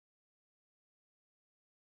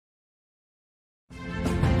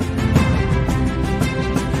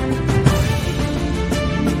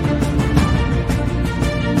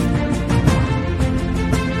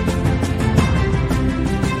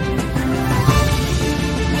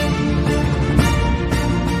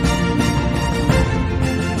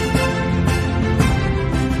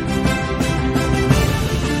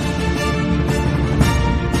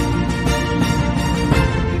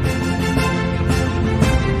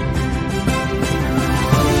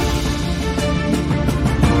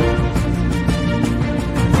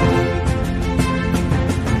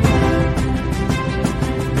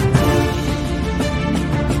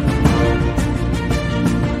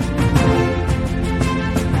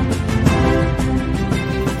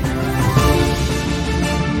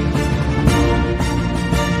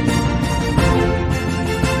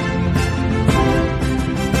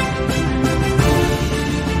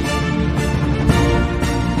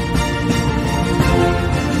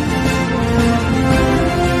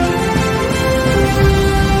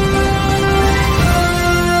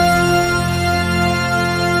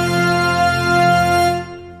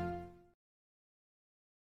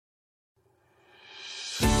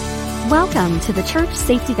Welcome to the Church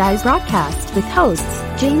Safety Guys broadcast with hosts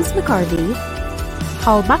James McCarvey,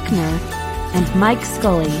 Paul Buckner, and Mike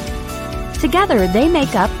Scully. Together, they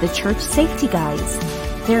make up the Church Safety Guys.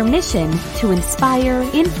 Their mission to inspire,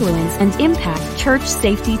 influence, and impact church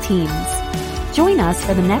safety teams. Join us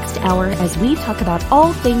for the next hour as we talk about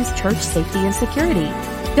all things church safety and security.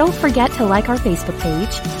 Don't forget to like our Facebook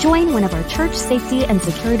page, join one of our church safety and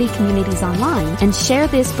security communities online, and share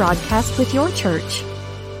this broadcast with your church.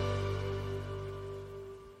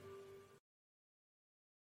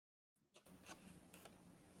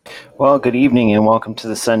 Well, good evening and welcome to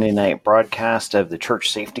the Sunday night broadcast of the Church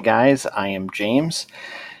Safety Guys. I am James,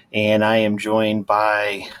 and I am joined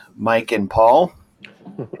by Mike and Paul.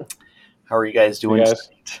 How are you guys doing?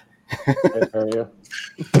 Good, how are you?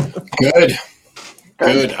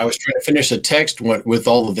 Good. I was trying to finish a text with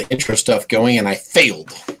all of the intro stuff going, and I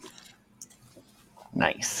failed.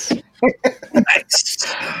 Nice.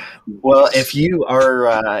 Nice. Well, if you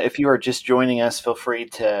are just joining us, feel free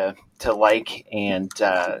to like and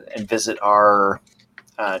visit our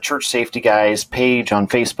Church Safety Guys page on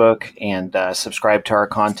Facebook and subscribe to our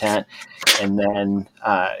content. And then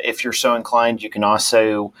if you're so inclined, you can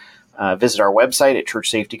also visit our website at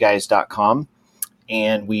churchsafetyguys.com.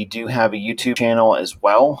 And we do have a YouTube channel as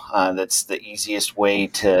well. That's the easiest way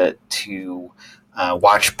to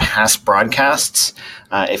watch past broadcasts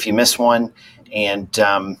if you miss one. And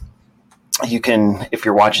you can, if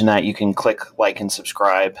you're watching that, you can click like and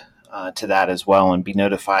subscribe to that as well and be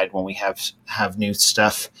notified when we have new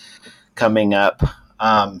stuff coming up.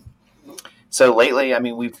 So lately, I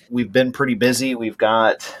mean, we've been pretty busy. We've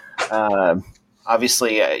got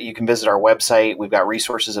obviously you can visit our website. We've got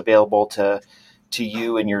resources available to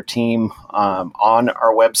you and your team on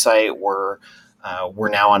our website. We're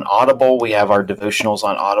now on Audible. We have our devotionals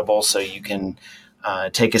on Audible, so you can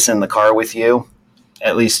take us in the car with you.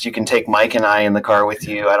 At least you can take Mike and I in the car with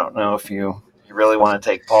you. I don't know if you really want to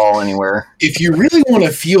take Paul anywhere. If you really want to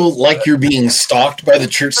feel like you're being stalked by the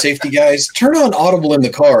Church Safety Guys, turn on Audible in the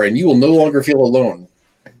car and you will no longer feel alone.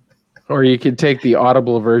 Or you can take the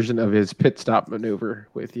Audible version of his pit stop maneuver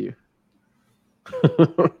with you.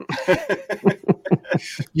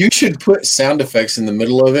 You should put sound effects in the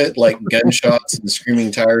middle of it, like gunshots and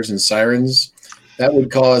screaming tires and sirens. That would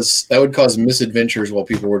cause misadventures while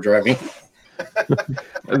people were driving.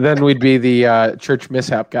 Then we'd be the church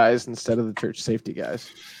mishap guys instead of the church safety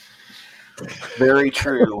guys. Very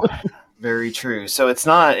true. Very true. So it's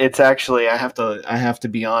actually, I have to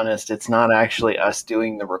be honest, it's not actually us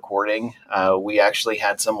doing the recording. We actually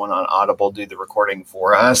had someone on Audible do the recording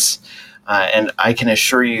for us. And I can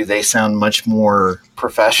assure you they sound much more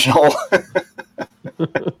professional.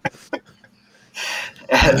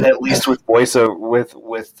 At least with voiceover,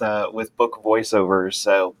 with book voiceovers.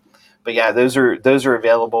 So, but yeah, those are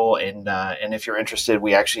available, and if you're interested,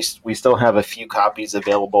 we still have a few copies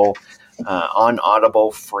available on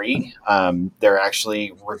Audible free. They're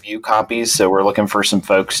actually review copies, so we're looking for some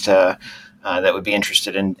folks that would be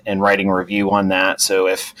interested in writing a review on that. So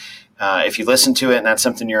if you listen to it and that's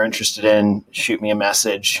something you're interested in, shoot me a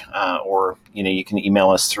message, or you can email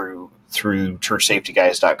us through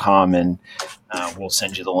churchsafetyguys.com, and we'll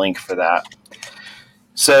send you the link for that.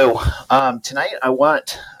 So tonight I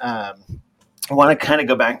want to kind of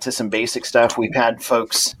go back to some basic stuff. We've had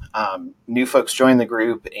new folks join the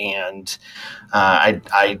group, and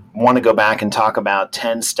I want to go back and talk about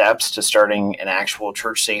 10 steps to starting an actual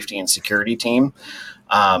church safety and security team.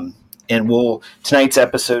 And tonight's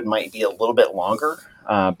episode might be a little bit longer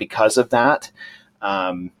because of that.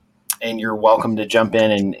 And you're welcome to jump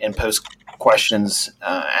in and post questions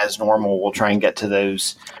as normal. We'll try and get to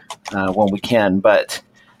those when we can. But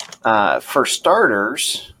for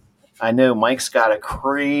starters, I know Mike's got a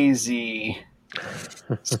crazy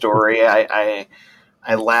story. I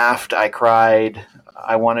laughed, I cried,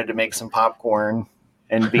 I wanted to make some popcorn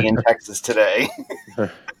and be in Texas today. I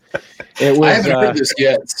haven't heard this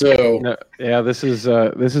yet, so no, yeah, this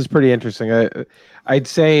is pretty interesting. I'd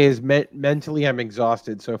say is mentally I'm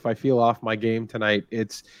exhausted. So if I feel off my game tonight,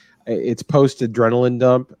 it's post adrenaline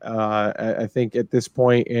dump. I think at this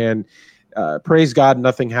point, and praise God,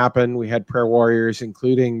 nothing happened. We had prayer warriors,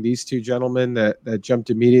 including these two gentlemen that jumped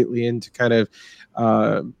immediately in to kind of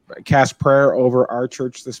cast prayer over our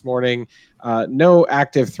church this morning. No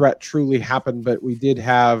active threat truly happened, but we did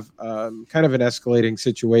have kind of an escalating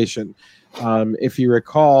situation. If you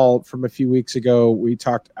recall from a few weeks ago, we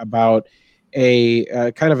talked about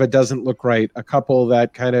a kind of a doesn't look right, a couple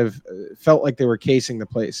that kind of felt like they were casing the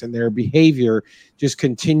place, and their behavior just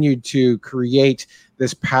continued to create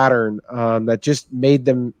this pattern that just made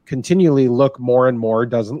them continually look more and more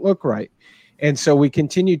doesn't look right. And so we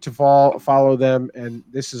continued to follow them. And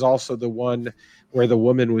this is also the one where the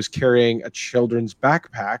woman was carrying a children's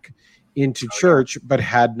backpack into church, but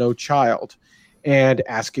had no child, and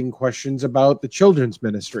asking questions about the children's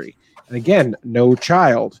ministry. And again, no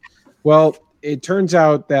child. Well, it turns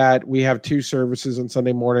out that we have two services on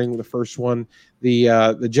Sunday morning. The first one,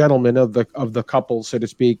 the gentleman of the couple, so to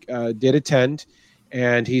speak, did attend,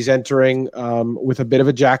 and he's entering with a bit of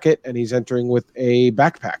a jacket, and he's entering with a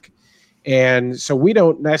backpack. And so we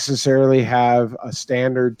don't necessarily have a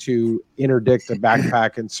standard to interdict a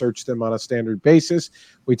backpack and search them on a standard basis.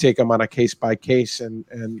 We take them on a case by case and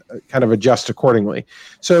kind of adjust accordingly.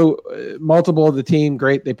 So multiple of the team,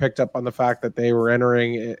 great. They picked up on the fact that they were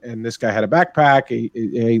entering and this guy had a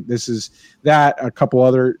backpack. This is that. A couple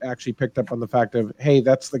other actually picked up on the fact of, hey,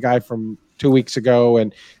 that's the guy from 2 weeks ago.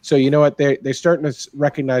 And so, you know what, they're starting to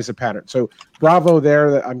recognize a pattern. So bravo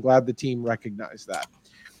there. I'm glad the team recognized that.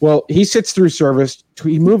 Well, he sits through service.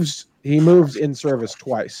 He moves in service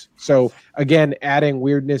twice. So again, adding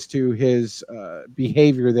weirdness to his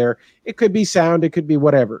behavior there. It could be sound, it could be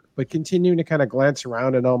whatever, but continuing to kind of glance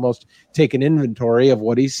around and almost take an inventory of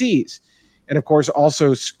what he sees. And of course,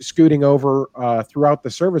 also scooting over throughout the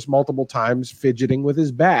service multiple times, fidgeting with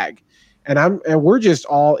his bag. And we're just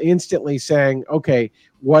all instantly saying, okay,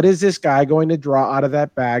 what is this guy going to draw out of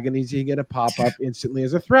that bag? And is he going to pop up instantly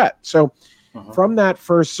as a threat? So from that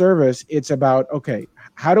first service, it's about, okay,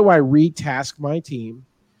 how do I retask my team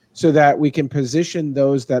so that we can position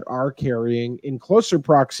those that are carrying in closer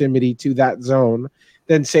proximity to that zone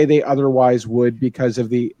than say they otherwise would because of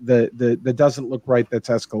the doesn't look right that's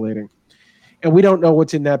escalating. And we don't know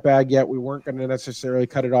what's in that bag yet. We weren't going to necessarily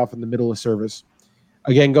cut it off in the middle of service.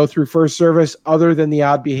 Again, go through first service, other than the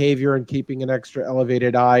odd behavior and keeping an extra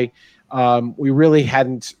elevated eye. We really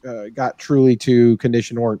hadn't got truly to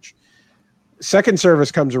condition orange. Second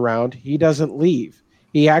service comes around. He doesn't leave.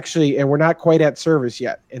 He actually, and we're not quite at service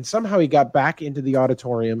yet. And somehow he got back into the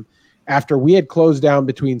auditorium after we had closed down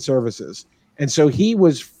between services. And so he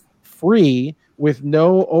was free with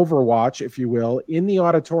no overwatch, if you will, in the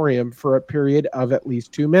auditorium for a period of at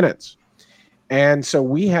least 2 minutes. And so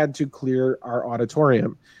we had to clear our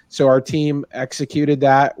auditorium. So our team executed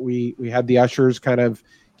that. We had the ushers kind of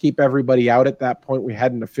keep everybody out at that point. We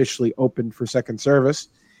hadn't officially opened for second service.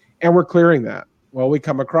 And we're clearing that. Well, we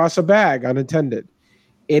come across a bag unattended.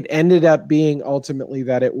 It ended up being ultimately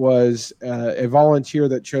that it was a volunteer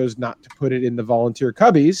that chose not to put it in the volunteer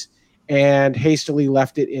cubbies and hastily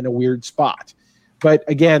left it in a weird spot. But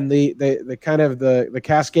again, the kind of the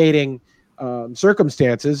cascading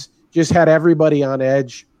circumstances just had everybody on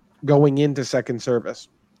edge going into second service.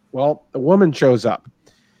 Well, the woman shows up,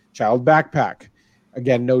 child backpack,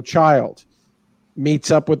 again, no child.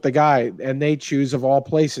 Meets up with the guy, and they choose, of all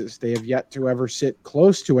places, they have yet to ever sit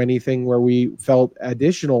close to anything where we felt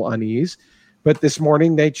additional unease. But this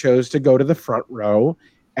morning they chose to go to the front row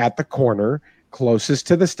at the corner closest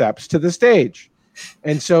to the steps to the stage.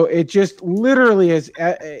 And so it just literally is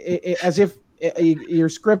as if you're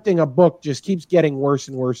scripting a book, just keeps getting worse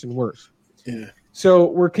and worse and worse. Yeah. So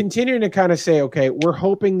we're continuing to kind of say, okay, we're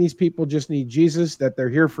hoping these people just need Jesus, that they're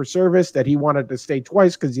here for service, that he wanted to stay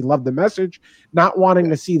twice because he loved the message, not wanting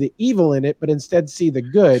to see the evil in it, but instead see the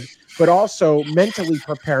good, but also mentally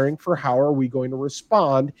preparing for how are we going to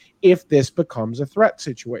respond if this becomes a threat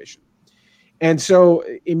situation. And so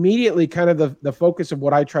immediately kind of the focus of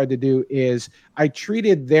what I tried to do is I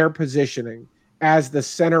treated their positioning as the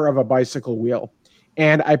center of a bicycle wheel.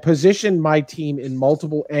 And I positioned my team in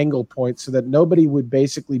multiple angle points so that nobody would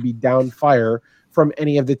basically be down fire from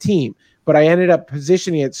any of the team. But I ended up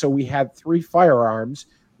positioning it so we had 3 firearms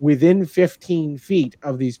within 15 feet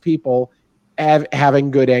of these people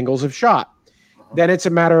having good angles of shot. Then it's a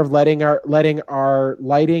matter of letting our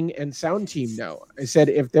lighting and sound team know. I said,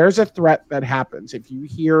 if there's a threat that happens, if you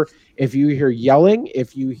hear yelling,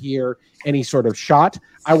 if you hear any sort of shot,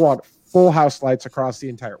 I want full house lights across the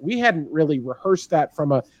entire. We hadn't really rehearsed that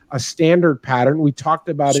from a standard pattern. We talked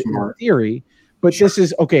about it in theory, but this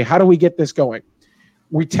is okay. How do we get this going?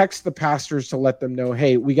 We text the pastors to let them know,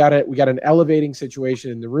 hey, we got an elevating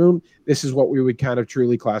situation in the room. This is what we would kind of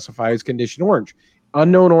truly classify as condition orange.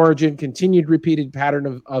 Unknown origin, continued repeated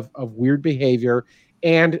pattern of weird behavior,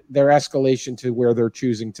 and their escalation to where they're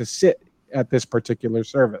choosing to sit at this particular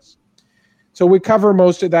service. So we cover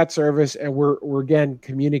most of that service, and we're again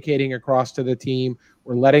communicating across to the team.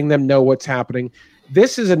 We're letting them know what's happening.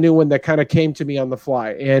 This is a new one that kind of came to me on the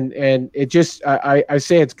fly, and it just I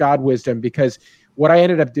say it's God wisdom, because what I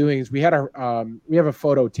ended up doing is we have a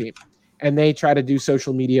photo team, and they try to do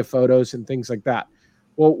social media photos and things like that.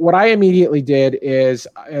 Well, what I immediately did is,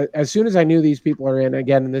 as soon as I knew these people are in,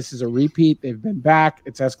 again, and this is a repeat, they've been back,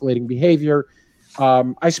 it's escalating behavior.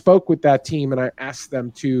 I spoke with that team and I asked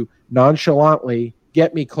them to nonchalantly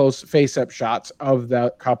get me close face-up shots of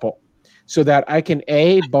that couple so that I can,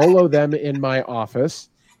 A, bolo them in my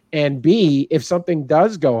office, and B, if something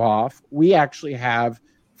does go off, we actually have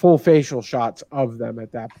full facial shots of them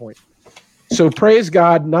at that point. So praise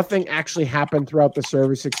God, nothing actually happened throughout the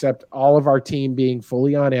service except all of our team being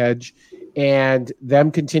fully on edge and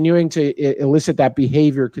them continuing to elicit that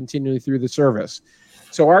behavior continually through the service.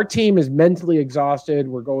 So our team is mentally exhausted.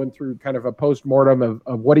 We're going through kind of a post-mortem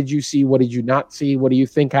of what did you see? What did you not see? What do you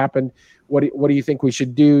think happened? What do you think we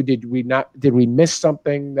should do? Did we miss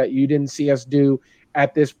something that you didn't see us do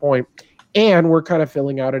at this point? And we're kind of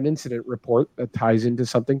filling out an incident report that ties into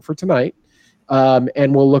something for tonight.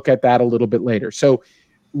 And we'll look at that a little bit later. So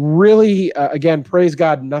really, again, praise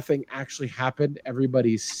God, nothing actually happened.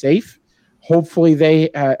 Everybody's safe. Hopefully they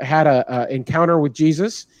had a encounter with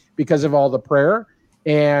Jesus because of all the prayer.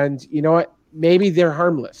 And you know what? Maybe they're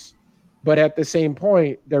harmless. But at the same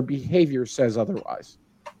point, their behavior says otherwise.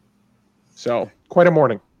 So quite a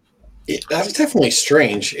morning. That was definitely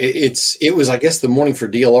strange. It was, I guess, the morning for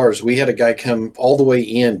DLRs. We had a guy come all the way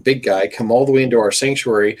in, big guy, come all the way into our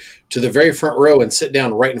sanctuary to the very front row and sit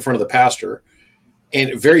down right in front of the pastor. And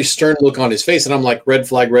a very stern look on his face. And I'm like, red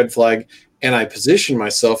flag, red flag. And I position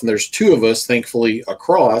myself, and there's two of us, thankfully,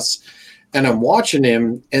 across. And I'm watching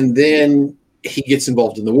him, and then he gets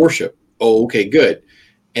involved in the worship. Oh, okay, good.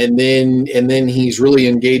 And then he's really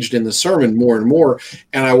engaged in the sermon more and more.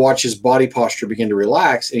 And I watch his body posture begin to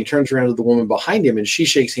relax. And he turns around to the woman behind him, and she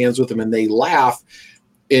shakes hands with him, and they laugh.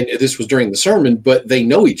 And this was during the sermon, but they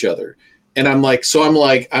know each other. And I'm like,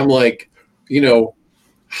 you know,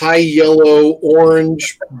 high yellow,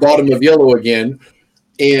 orange, bottom of yellow again.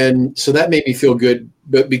 And so that made me feel good.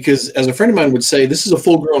 But because, as a friend of mine would say, this is a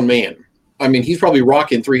full-grown man. I mean, he's probably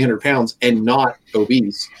rocking 300 pounds and not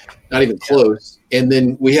obese, not even close. And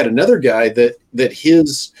then we had another guy that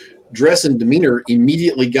his dress and demeanor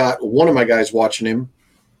immediately got one of my guys watching him.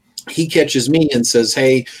 He catches me and says,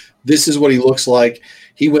 hey, this is what he looks like.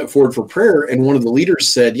 He went forward for prayer. And one of the leaders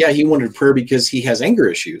said, yeah, he wanted prayer because he has anger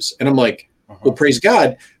issues. And I'm like, well, praise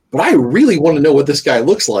God. But I really want to know what this guy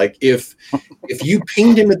looks like. If you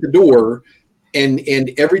pinged him at the door and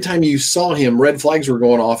every time you saw him, red flags were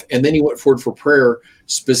going off, and then he went forward for prayer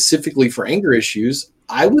specifically for anger issues,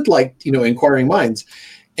 I would like, inquiring minds.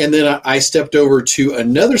 And then I stepped over to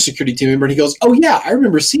another security team member, and he goes, oh, yeah, I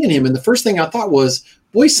remember seeing him. And the first thing I thought was,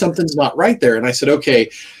 boy, something's not right there. And I said, okay,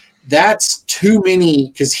 that's too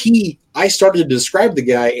many, because I started to describe the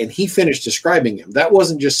guy, and he finished describing him. That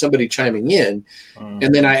wasn't just somebody chiming in.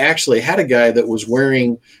 And then I actually had a guy that was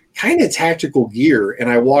wearing kind of tactical gear, and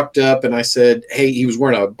I walked up and I said, hey, he was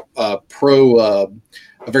wearing a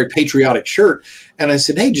very patriotic shirt. And I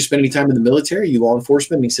said, hey, did you spend any time in the military? Are you law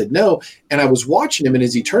enforcement? And he said, no. And I was watching him, and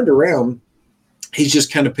as he turned around, he's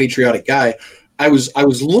just kind of patriotic guy. I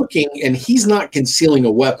was looking, and he's not concealing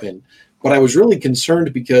a weapon, but I was really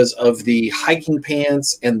concerned because of the hiking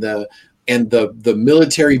pants and the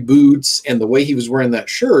military boots and the way he was wearing that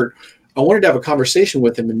shirt. I wanted to have a conversation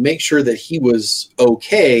with him and make sure that he was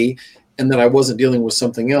okay and that I wasn't dealing with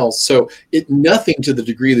something else. So nothing to the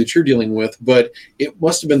degree that you're dealing with, but it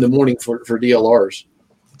must have been the morning for DLRs.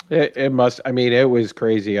 It must. I mean, it was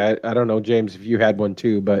crazy. I don't know, James, if you had one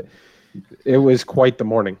too, but it was quite the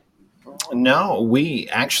morning. No, we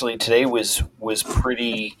actually, today was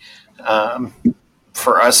pretty,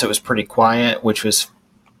 for us, it was pretty quiet, which was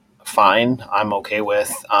fine. I'm okay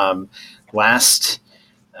with. Last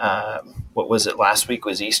week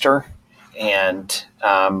was Easter, and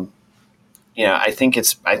I think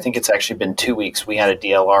it's actually been 2 weeks. We had a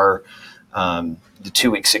DLR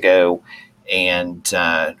 2 weeks ago, and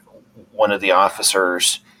one of the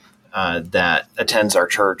officers that attends our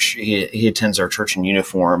church, he attends our church in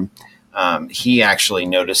uniform. He actually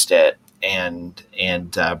noticed it and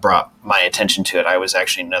brought my attention to it. I was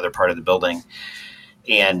actually in another part of the building.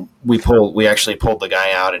 And we actually pulled the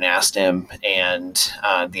guy out and asked him, and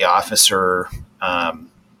the officer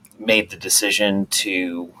made the decision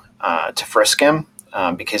to frisk him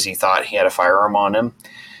because he thought he had a firearm on him,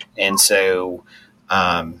 and so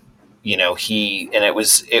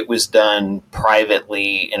it was done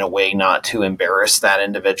privately in a way not to embarrass that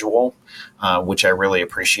individual, which I really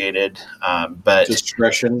appreciated. But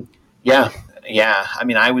discretion, yeah. I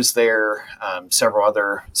mean, I was there. Several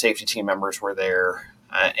other safety team members were there.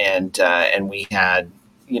 And we had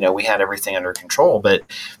everything under control, but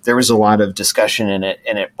there was a lot of discussion in it,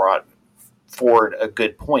 and it brought forward a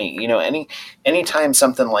good point. Anytime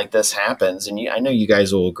something like this happens, and I know you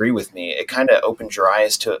guys will agree with me, it kind of opens your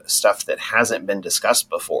eyes to stuff that hasn't been discussed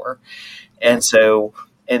before. And so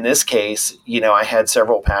in this case, I had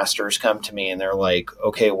several pastors come to me and they're like,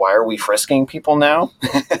 okay, why are we frisking people now?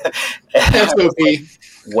 That's okay.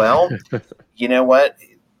 Well, you know what?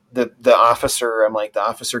 The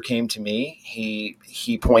officer came to me.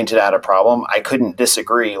 He pointed out a problem. I couldn't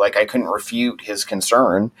disagree. Like, I couldn't refute his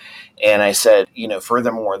concern. And I said,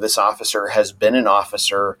 furthermore, this officer has been an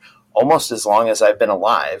officer almost as long as I've been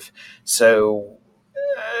alive. So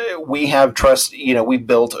we have trust, we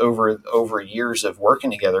built over years of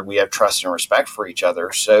working together. We have trust and respect for each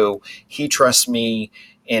other. So he trusts me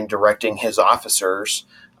in directing his officers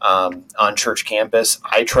on church campus.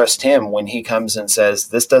 I trust him when he comes and says,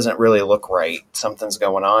 this doesn't really look right. Something's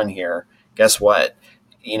going on here. Guess what?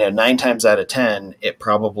 9 times out of 10, it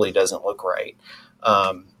probably doesn't look right.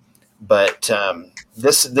 But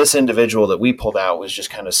this individual that we pulled out was just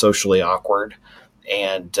kind of socially awkward.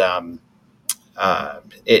 And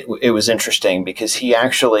it was interesting because he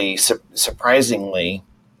actually, surprisingly,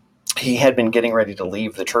 he had been getting ready to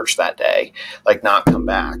leave the church that day, like not come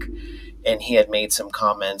back. And he had made some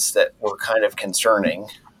comments that were kind of concerning.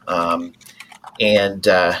 And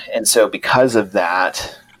so because of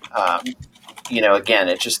that, again,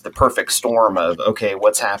 it's just the perfect storm of, okay,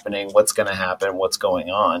 what's happening? What's going to happen? What's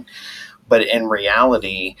going on? But in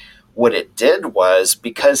reality, what it did was,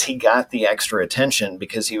 because he got the extra attention,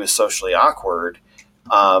 because he was socially awkward,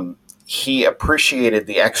 he appreciated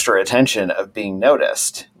the extra attention of being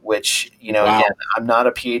noticed, which, wow. Again, I'm not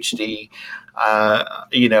a PhD,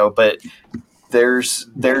 but there's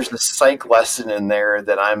a psych lesson in there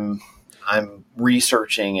that I'm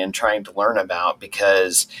researching and trying to learn about,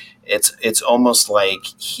 because it's almost like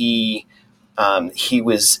he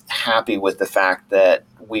was happy with the fact that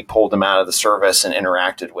we pulled him out of the service and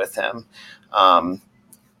interacted with him. And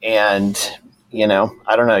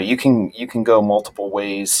I don't know, you can go multiple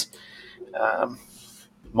ways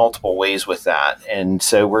with that. And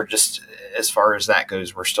so we're just, as far as that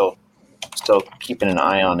goes, we're still keeping an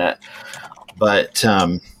eye on it. But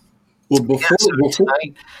well, go ahead.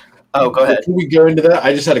 Before we go into that,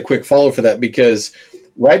 I just had a quick follow for that, because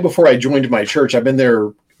right before I joined my church, I've been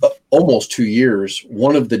there almost 2 years.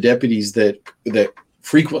 One of the deputies that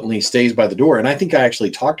frequently stays by the door, and I think I actually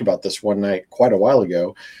talked about this one night quite a while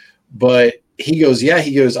ago, but he goes,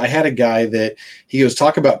 I had a guy that, he goes,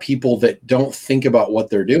 talk about people that don't think about what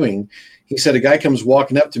they're doing. He said, a guy comes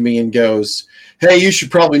walking up to me and goes, hey, you should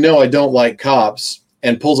probably know I don't like cops,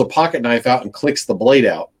 and pulls a pocket knife out and clicks the blade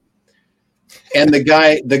out. And the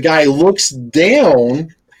guy looks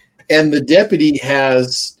down, and the deputy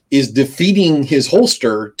is defeating his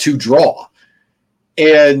holster to draw,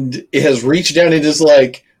 and it has reached down and is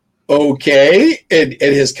like, okay, and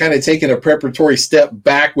has kind of taken a preparatory step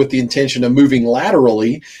back with the intention of moving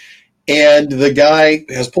laterally. And the guy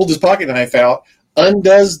has pulled his pocket knife out,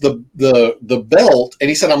 undoes the belt, and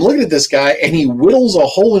he said, I'm looking at this guy, and he whittles a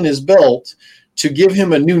hole in his belt to give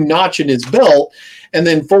him a new notch in his belt, and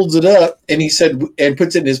then folds it up, and he said, and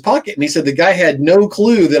puts it in his pocket. And he said, the guy had no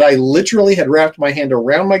clue that I literally had wrapped my hand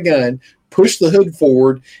around my gun, pushed the hood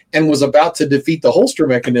forward, and was about to defeat the holster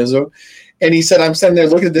mechanism. And he said, I'm standing there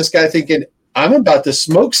looking at this guy thinking, I'm about to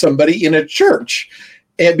smoke somebody in a church.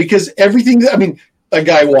 And because a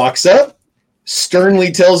guy walks up,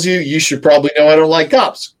 sternly tells you, you should probably know I don't like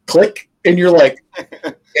cops. Click. And you're like,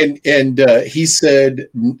 and he said,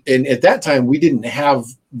 and at that time we didn't have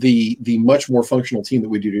the much more functional team that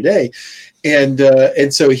we do today.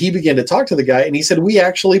 And so he began to talk to the guy, and he said, we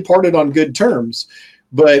actually parted on good terms.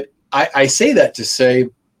 But I say that to say,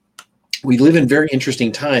 we live in very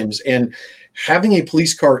interesting times, and having a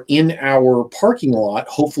police car in our parking lot,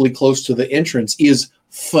 hopefully close to the entrance, is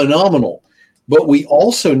phenomenal. But we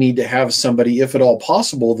also need to have somebody, if at all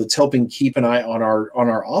possible, that's helping keep an eye on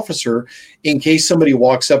our officer in case somebody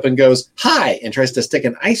walks up and goes, hi, and tries to stick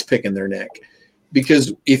an ice pick in their neck.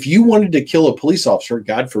 Because if you wanted to kill a police officer,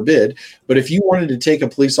 God forbid, but if you wanted to take a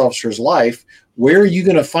police officer's life, where are you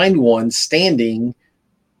going to find one standing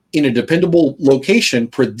in a dependable location,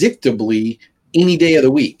 predictably, any day of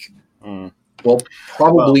the week? Well,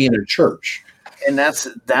 probably in a church. And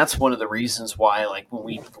that's one of the reasons why, like,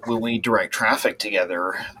 when we direct traffic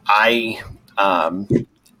together, I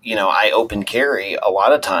open carry a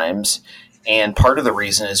lot of times, and part of the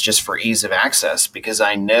reason is just for ease of access, because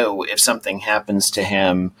I know if something happens to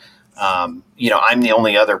him, I'm the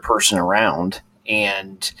only other person around.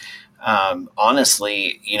 And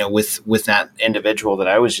honestly, with that individual that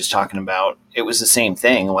I was just talking about, it was the same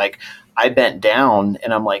thing. Like, I bent down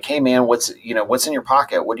and I'm like, "Hey man, what's in your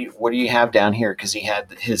pocket? What do you have down here?" Because he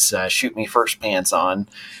had his shoot me first pants on.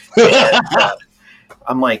 And,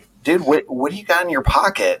 I'm like, "Dude, what do you got in your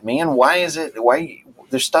pocket, man? Why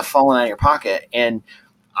there's stuff falling out of your pocket?" And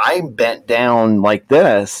I bent down like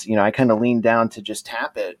this, I kind of leaned down to just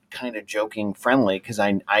tap it, kind of joking, friendly, because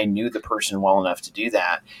I knew the person well enough to do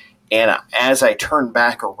that. And as I turned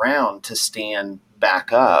back around to stand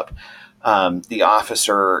back up, the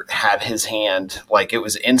officer had his hand, like it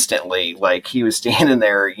was instantly, like he was standing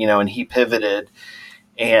there, and he pivoted.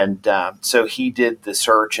 And so he did the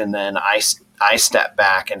search, and then I stepped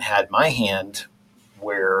back and had my hand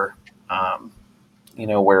where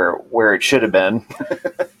where it should have been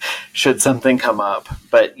should something come up.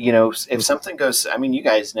 But, if something goes, I mean, you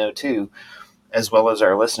guys know too, as well as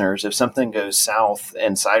our listeners, if something goes south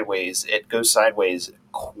and sideways, it goes sideways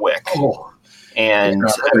quick. Oh, and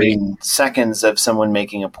yeah, I mean, seconds of someone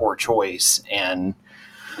making a poor choice, and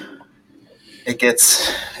it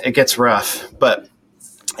gets rough. But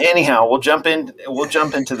anyhow, we'll jump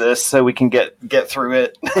into this so we can get through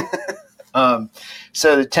it.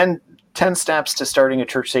 So the 10 steps to starting a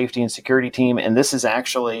church safety and security team. And this is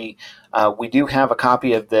actually, we do have a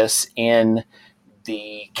copy of this in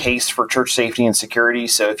the case for church safety and security.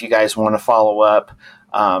 So if you guys want to follow up,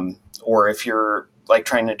 or if you're like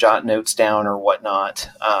trying to jot notes down or whatnot,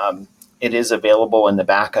 it is available in the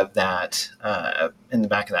back of that,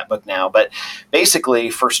 book now. But basically,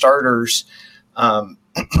 for starters, the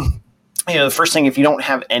first thing, if you don't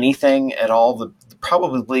have anything at all,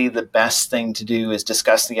 probably the best thing to do is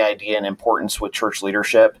discuss the idea and importance with church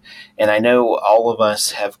leadership. And I know all of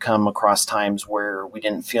us have come across times where we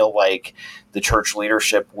didn't feel like the church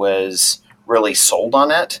leadership was really sold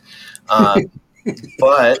on it.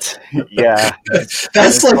 But yeah,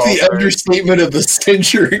 that's like the understatement of the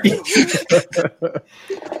century.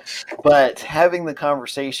 But having the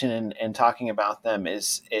conversation and talking about them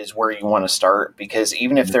is where you want to start, because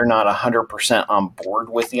even if they're not 100% on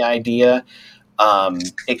board with the idea,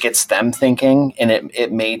 it gets them thinking, and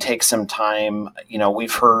it may take some time.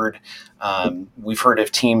 We've heard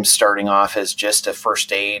of teams starting off as just a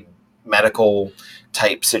first aid medical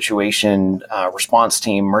type situation, response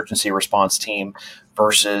team, emergency response team,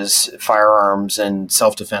 versus firearms and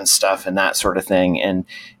self-defense stuff and that sort of thing. And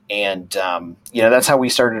that's how we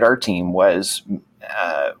started our team, was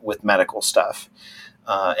with medical stuff.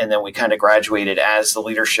 And then we kind of graduated as the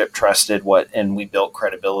leadership trusted and we built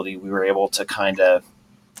credibility. We were able to kind of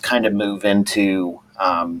move into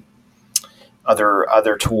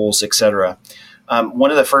other tools, etc.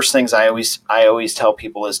 One of the first things I always tell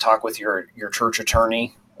people is talk with your church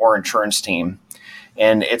attorney or insurance team.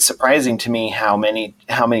 And it's surprising to me how many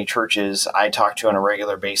churches I talk to on a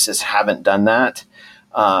regular basis haven't done that.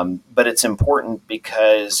 But it's important,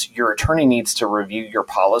 because your attorney needs to review your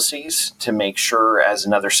policies to make sure, as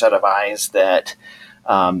another set of eyes, that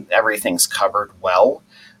everything's covered well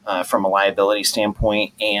from a liability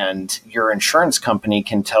standpoint. And your insurance company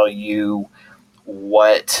can tell you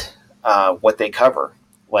what they cover.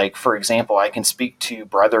 Like, for example, I can speak to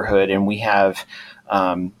Brotherhood, and we have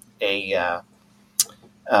an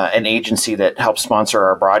agency that helps sponsor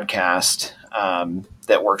our broadcast,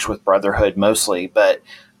 that works with Brotherhood mostly. But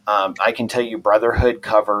I can tell you Brotherhood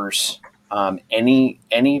covers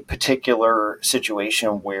any particular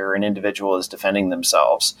situation where an individual is defending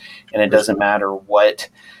themselves. And it doesn't matter it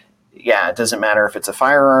doesn't matter if it's a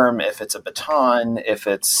firearm, if it's a baton, if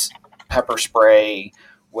it's pepper spray,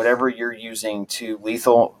 whatever you're using to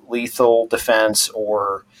lethal defense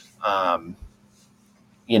or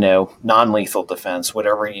non-lethal defense,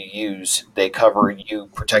 whatever you use, they cover you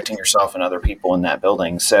protecting yourself and other people in that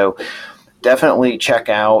building. So definitely check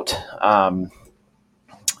out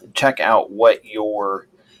what your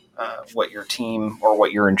team or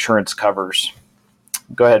what your insurance covers.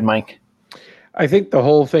 Go ahead, Mike. I think the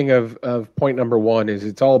whole thing of point number one is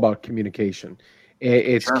it's all about communication.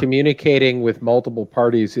 It's sure. Communicating with multiple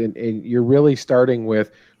parties, and you're really starting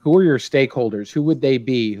with, who are your stakeholders? Who would they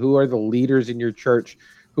be? Who are the leaders in your church?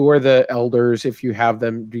 Who are the elders, if you have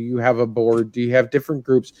them? Do you have a board? Do you have different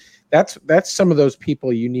groups? That's some of those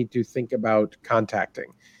people you need to think about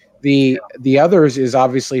contacting. The others is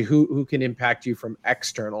obviously who can impact you from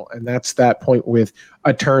external, and that's that point with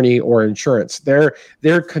attorney or insurance. They're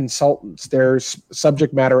consultants, they're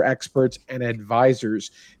subject matter experts and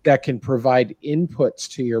advisors that can provide inputs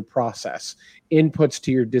to your process, inputs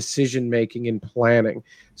to your decision making and planning.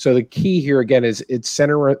 So the key here again is it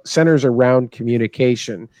centers around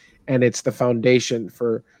communication, and it's the foundation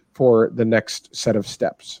for the next set of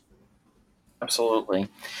steps. Absolutely.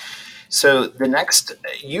 So the next,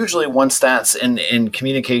 usually once that's and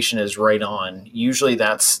communication is right on, usually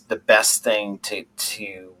that's the best thing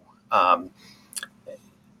to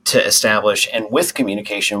establish. And with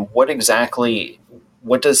communication, what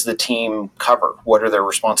does the team cover? What are their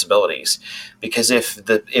responsibilities? Because if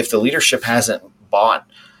the leadership hasn't bought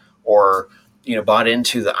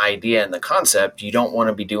into the idea and the concept, you don't want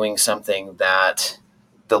to be doing something that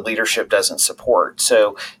the leadership doesn't support.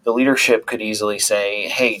 So the leadership could easily say,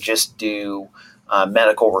 hey, just do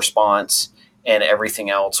medical response, and everything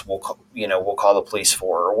else we'll call the police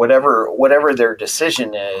for, or whatever their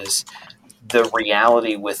decision is. The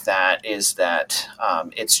reality with that is that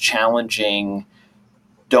it's challenging.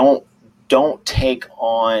 Don't take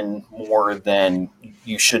on more than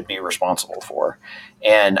you should be responsible for.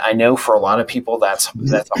 And I know for a lot of people that's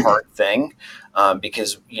a hard thing,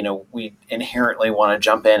 because we inherently want to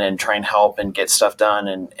jump in and try and help and get stuff done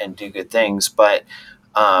and do good things. But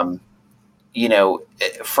from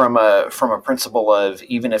a principle of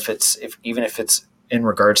even if it's in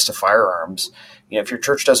regards to firearms, if your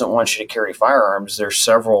church doesn't want you to carry firearms,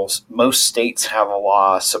 most states have a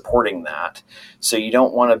law supporting that. So you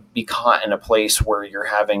don't want to be caught in a place where you're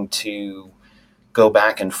having to go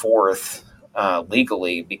back and forth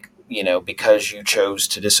legally, because you chose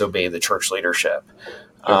to disobey the church leadership.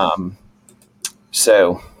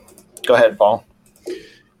 So go ahead, Paul.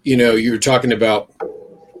 You're talking about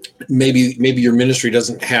maybe your ministry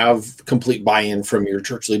doesn't have complete buy-in from your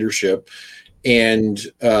church leadership. And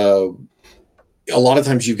a lot of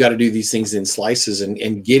times you've got to do these things in slices,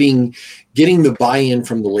 and getting the buy-in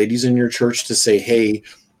from the ladies in your church to say, hey,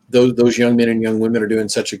 those young men and young women are doing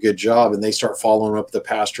such a good job, and they start following up the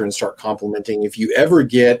pastor and start complimenting. If you ever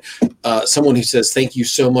get someone who says, thank you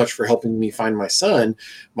so much for helping me find my son,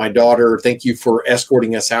 my daughter, thank you for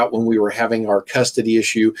escorting us out when we were having our custody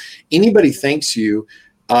issue, anybody thanks you.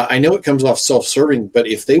 I know it comes off self-serving, but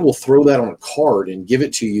if they will throw that on a card and give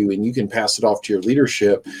it to you and you can pass it off to your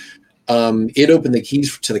leadership, it opened the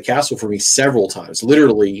keys to the castle for me several times,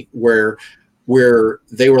 literally, where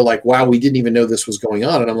they were like, wow, we didn't even know this was going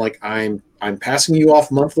on. And I'm like, I'm passing you off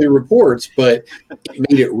monthly reports, but it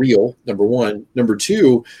made it real, number one. Number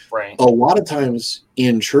two, right. A lot of times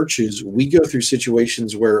in churches, we go through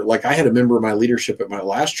situations where, like, I had a member of my leadership at my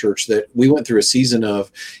last church that we went through a season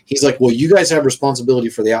of, he's like, well, you guys have responsibility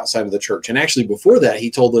for the outside of the church. And actually before that, he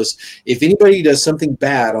told us, if anybody does something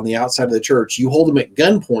bad on the outside of the church, you hold them at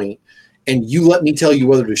gunpoint and you let me tell you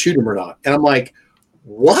whether to shoot them or not. And I'm like,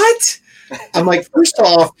 what? I'm like, first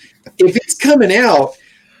off, if it's coming out,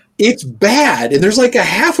 it's bad. And there's like a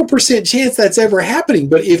 0.5% chance that's ever happening.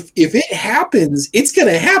 But if it happens, it's going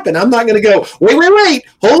to happen. I'm not going to go, wait,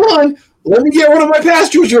 hold on. Let me get one of my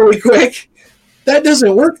pastors really quick. That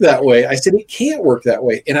doesn't work that way. I said, it can't work that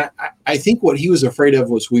way. And I think what he was afraid of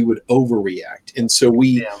was we would overreact. And so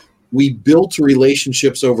we built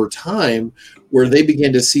relationships over time where they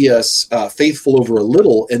began to see us faithful over a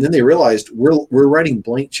little, and then they realized we're writing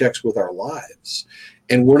blank checks with our lives,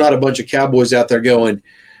 and we're not a bunch of cowboys out there going,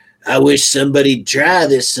 I wish somebody'd try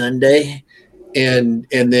this Sunday. And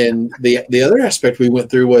then the other aspect we went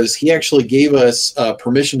through was he actually gave us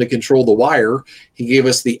permission to control the wire. He gave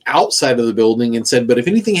us the outside of the building and said, but if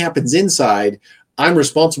anything happens inside, I'm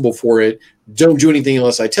responsible for it. Don't do anything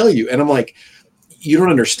unless I tell you. And I'm like, you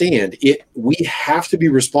don't understand it. We have to be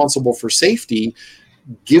responsible for safety.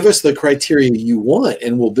 Give us the criteria you want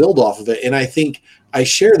and we'll build off of it. And I think I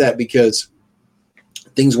share that because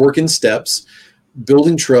things work in steps,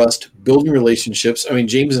 building trust, building relationships. I mean,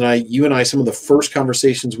 James and I, you and I, some of the first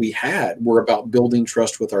conversations we had were about building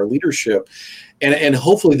trust with our leadership. And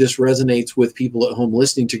hopefully this resonates with people at home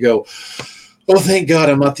listening to go, oh, thank God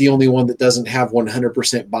I'm not the only one that doesn't have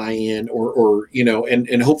 100% buy-in or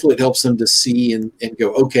and hopefully it helps them to see and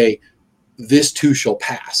go, okay, this too shall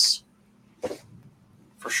pass.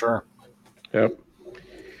 For sure. Yep.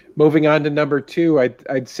 Moving on to number 2,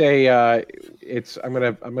 I'd say I'm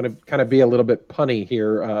gonna kind of be a little bit punny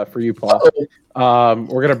here for you, Paul.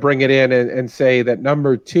 We're gonna bring it in and say that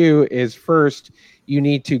number 2 is, first, you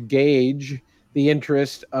need to gauge the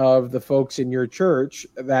interest of the folks in your church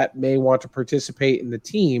that may want to participate in the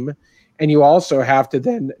team. And you also have to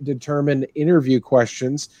then determine interview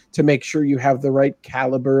questions to make sure you have the right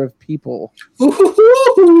caliber of people.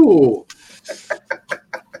 Ooh.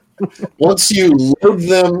 Once you load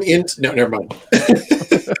them into... No, never mind.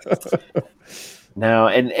 No,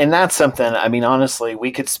 and that's something, I mean, honestly,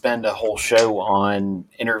 we could spend a whole show on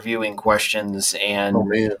interviewing questions and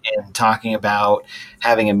talking about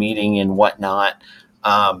having a meeting and whatnot.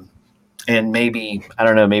 And maybe, I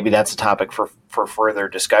don't know, maybe that's a topic for further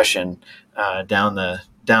discussion down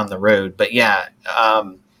the road. But yeah,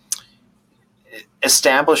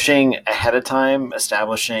 establishing ahead of time,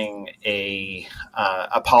 establishing a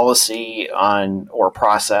policy on or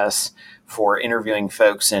process for interviewing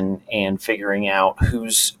folks and figuring out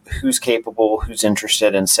who's capable, who's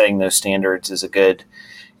interested, and setting those standards is a good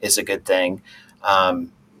thing.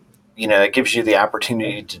 It gives you the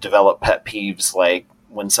opportunity to develop pet peeves, like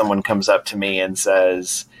when someone comes up to me and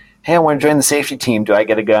says, "Hey, I want to join the safety team. Do I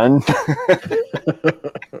get a gun?"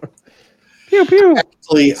 Pew pew.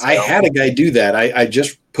 Actually, I had a guy do that. I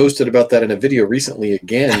just posted about that in a video recently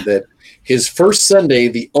again, that his first Sunday,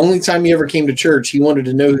 the only time he ever came to church, he wanted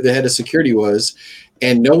to know who the head of security was,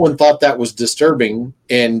 and no one thought that was disturbing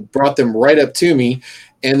and brought them right up to me.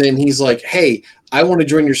 And then he's like, "Hey, I want to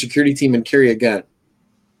join your security team and carry a gun."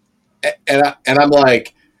 And I'm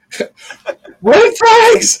like, red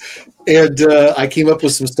flags! And I came up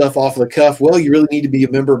with some stuff off the cuff. "Well, you really need to be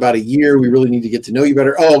a member about a year. We really need to get to know you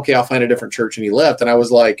better." "Oh, okay, I'll find a different church." And he left. And I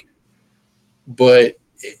was like, but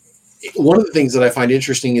one of the things that I find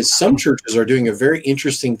interesting is some churches are doing a very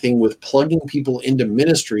interesting thing with plugging people into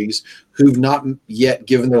ministries who've not yet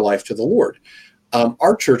given their life to the Lord.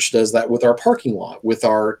 Our church does that with our parking lot, with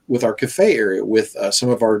our cafe area, with some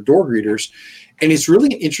of our door greeters. And it's really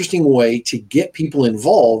an interesting way to get people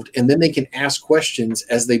involved, and then they can ask questions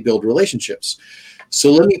as they build relationships.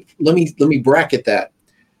 So let me bracket that.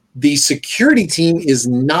 The security team is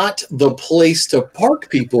not the place to park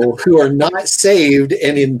people who are not saved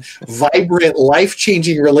and in vibrant,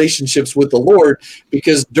 life-changing relationships with the Lord,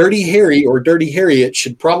 because Dirty Harry or Dirty Harriet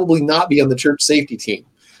should probably not be on the church safety team.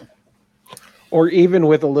 Or even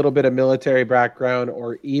with a little bit of military background,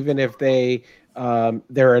 or even if they're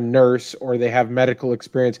a nurse or they have medical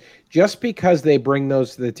experience. Just because they bring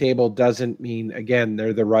those to the table doesn't mean, again,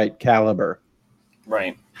 they're the right caliber.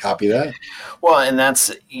 Right. Copy that. Well, and that's,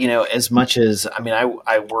 as much as,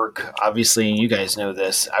 I work, obviously, you guys know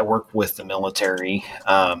this, I work with the military,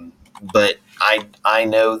 but I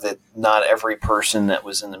know that not every person that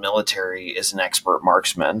was in the military is an expert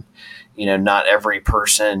marksman. Not every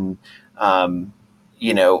person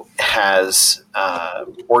has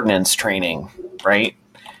ordnance training, right?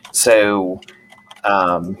 So,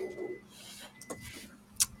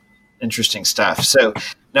 interesting stuff. So,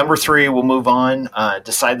 number 3, we'll move on.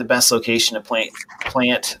 Decide the best location to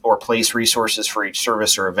plant or place resources for each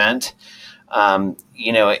service or event. And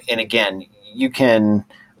again, you can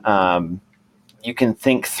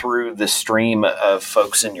think through the stream of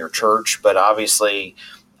folks in your church, but obviously,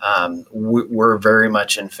 we're very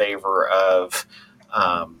much in favor of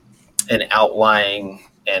an outlying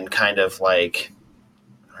and kind of like,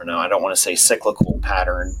 I don't want to say cyclical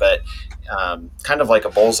pattern, but kind of like a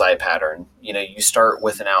bullseye pattern. You start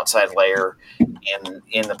with an outside layer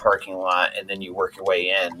in the parking lot, and then you work your way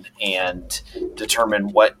in and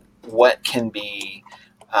determine what can be,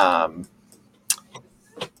 what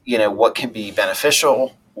can be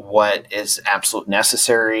beneficial, what is absolute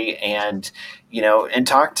necessary, and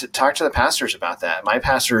talk to the pastors about that. My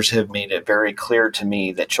pastors have made it very clear to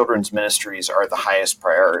me that children's ministries are the highest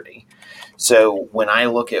priority. So when I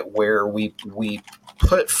look at where we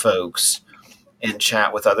put folks and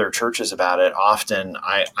chat with other churches about it, often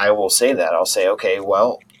I will say that. I'll say, okay,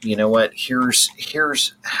 well, you know what?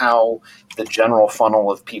 Here's how the general funnel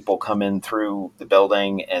of people come in through the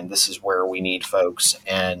building, and this is where we need folks.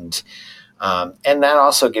 And that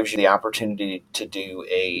also gives you the opportunity to do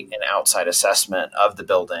an outside assessment of the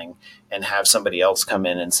building and have somebody else come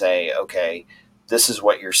in and say, okay, this is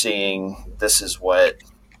what you're seeing. This is what,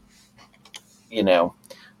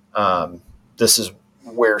 this is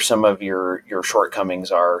where some of your shortcomings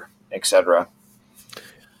are, et cetera.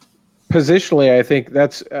 Positionally, I think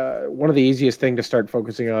that's one of the easiest thing to start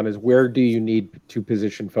focusing on is where do you need to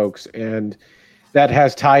position folks? And that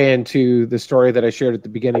has tie into the story that I shared at the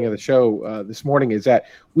beginning of the show this morning, is that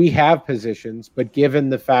we have positions, but given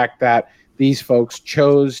the fact that these folks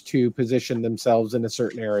chose to position themselves in a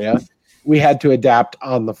certain area, we had to adapt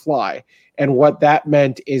on the fly. And what that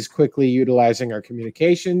meant is quickly utilizing our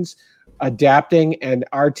communications, adapting, and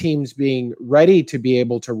our teams being ready to be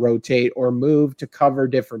able to rotate or move to cover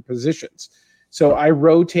different positions. So I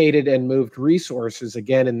rotated and moved resources,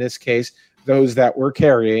 again, in this case, those that were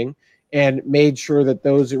carrying, and made sure that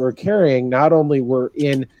those that were carrying not only were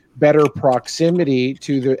in better proximity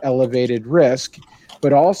to the elevated risk,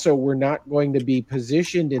 but also were not going to be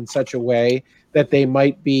positioned in such a way that they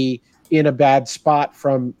might be in a bad spot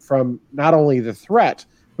from not only the threat,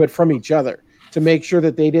 but from each other, to make sure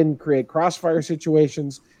that they didn't create crossfire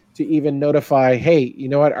situations, to even notify, hey, you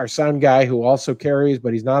know what, our sound guy who also carries,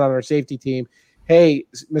 but he's not on our safety team. Hey,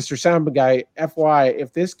 Mr. Sound guy, FY,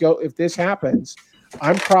 if this happens,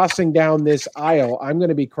 I'm crossing down this aisle. I'm going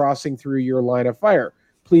to be crossing through your line of fire.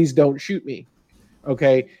 Please don't shoot me.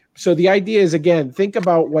 Okay. So the idea is, again, think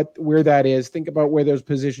about where that is. Think about where those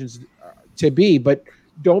positions to be, but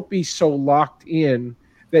don't be so locked in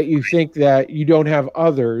that you think that you don't have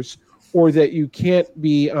others or that you can't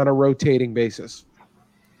be on a rotating basis.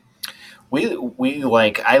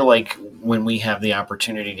 I like when we have the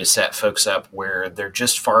opportunity to set folks up where they're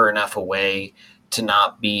just far enough away to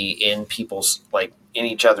not be in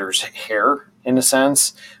each other's hair in a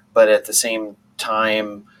sense, but at the same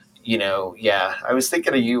time, I was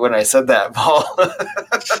thinking of you when I said that, Paul.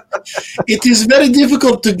 It is very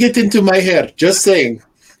difficult to get into my hair, just saying.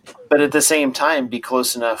 But at the same time, be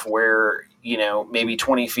close enough where, maybe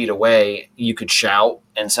 20 feet away, you could shout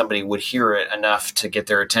and somebody would hear it enough to get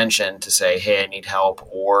their attention to say, hey, I need help.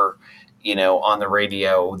 Or, on the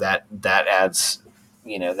radio, that adds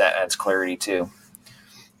clarity too.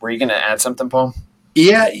 Were you going to add something, Paul?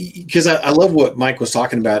 Yeah, because I love what Mike was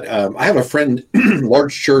talking about. I have a friend,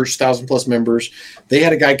 large church, 1,000+ members. They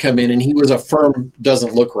had a guy come in and he was a firm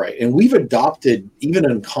doesn't look right. And we've adopted, even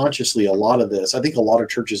unconsciously, a lot of this. I think a lot of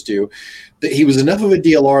churches do. That he was enough of a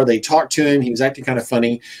DLR. They talked to him. He was acting kind of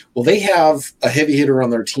funny. Well, they have a heavy hitter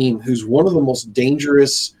on their team who's one of the most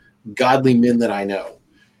dangerous, godly men that I know.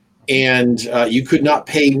 And you could not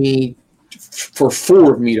pay me for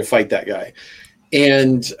 4 of me to fight that guy.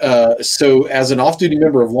 And so as an off-duty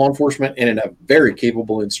member of law enforcement and a very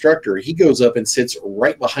capable instructor, he goes up and sits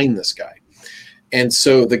right behind this guy. And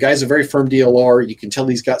so the guy's a very firm DLR. You can tell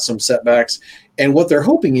he's got some setbacks. And what they're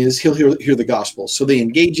hoping is he'll hear the gospel. So they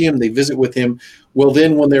engage him. They visit with him. Well,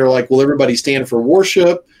 then when they're like, will everybody stand for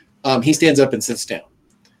worship? He stands up and sits down.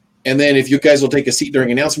 And then if you guys will take a seat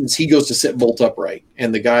during announcements, he goes to sit bolt upright.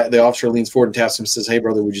 And the officer leans forward and taps him and says, hey,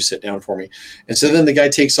 brother, would you sit down for me? And so then the guy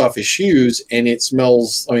takes off his shoes and his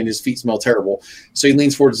feet smell terrible. So he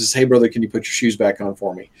leans forward and says, hey, brother, can you put your shoes back on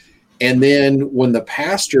for me? And then when the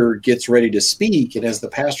pastor gets ready to speak, and as the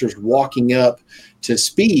pastor's walking up to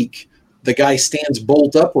speak, the guy stands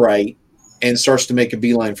bolt upright and starts to make a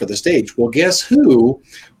beeline for the stage. Well, guess who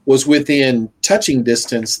was within touching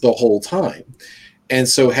distance the whole time? And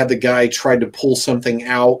so had the guy tried to pull something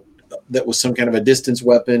out that was some kind of a distance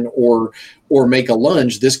weapon or make a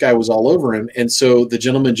lunge, this guy was all over him. And so the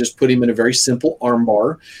gentleman just put him in a very simple arm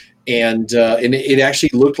bar. And it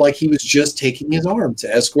actually looked like he was just taking his arm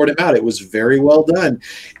to escort him out. It was very well done.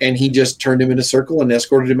 And he just turned him in a circle and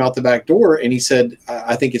escorted him out the back door. And he said,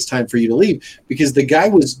 I think it's time for you to leave, because the guy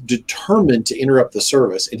was determined to interrupt the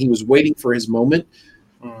service and he was waiting for his moment.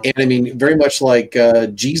 And I mean, very much like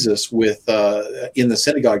Jesus with in the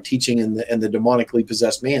synagogue teaching, and the demonically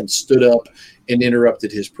possessed man stood up and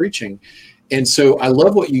interrupted his preaching. And so I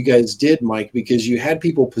love what you guys did, Mike, because you had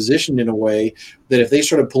people positioned in a way that if they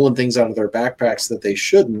started pulling things out of their backpacks that they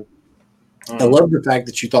shouldn't, I love the fact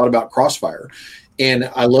that you thought about Crossfire.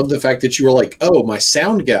 And I love the fact that you were like, oh, my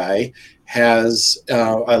sound guy has,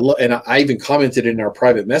 and I even commented in our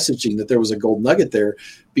private messaging that there was a gold nugget there,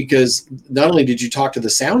 because not only did you talk to the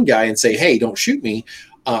sound guy and say, hey, don't shoot me,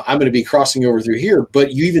 I'm going to be crossing over through here,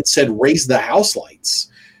 but you even said, raise the house lights.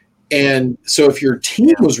 And so if your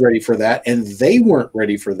team was ready for that and they weren't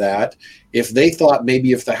ready for that, if they thought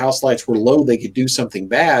maybe if the house lights were low, they could do something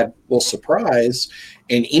bad, well, surprise.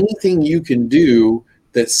 And anything you can do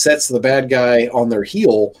that sets the bad guy on their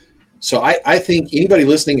heel. So I think anybody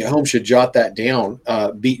listening at home should jot that down,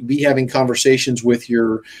 be having conversations with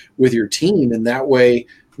your team. And that way,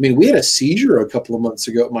 I mean, we had a seizure a couple of months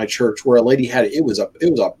ago at my church where a lady had it was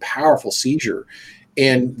a powerful seizure.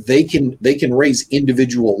 And they can raise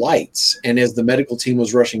individual lights. And as the medical team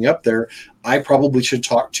was rushing up there, I probably should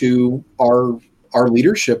talk to our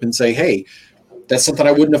leadership and say, hey, that's something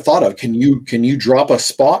I wouldn't have thought of. Can you drop a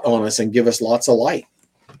spot on us and give us lots of light?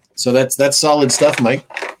 So that's solid stuff, Mike.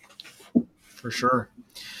 For sure.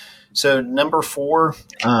 So number 4,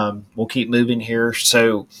 we'll keep moving here.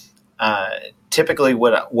 So typically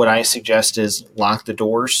what I suggest is lock the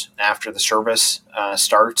doors after the service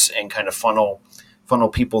starts and kind of funnel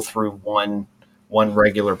people through one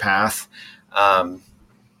regular path. That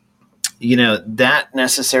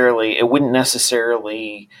it wouldn't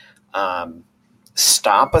necessarily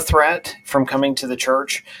stop a threat from coming to the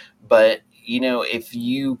church, but if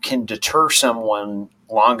you can deter someone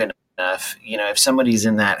long enough, if somebody's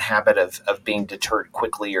in that habit of being deterred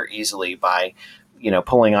quickly or easily by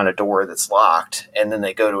pulling on a door that's locked, and then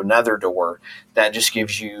they go to another door, that just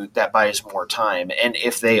buys more time. And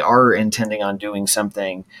if they are intending on doing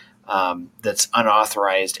something that's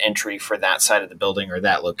unauthorized entry for that side of the building or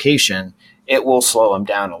that location, it will slow them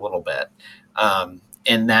down a little bit.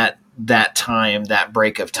 And that that time, that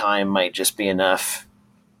break of time might just be enough,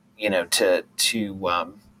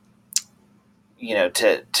 to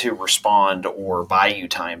respond or buy you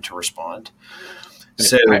time to respond.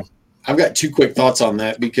 So I've got two quick thoughts on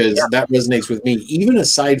that, because that resonates with me. Even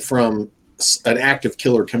aside from an active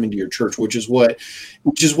killer coming to your church, which is what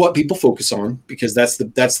people focus on, because that's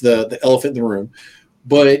the elephant in the room.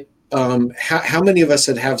 But how many of us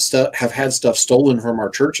have had stuff stolen from our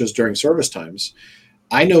churches during service times?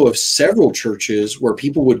 I know of several churches where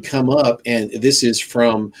people would come up, and this is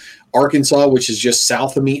from Arkansas, which is just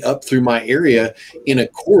south of me, up through my area in a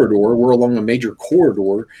corridor. We're along a major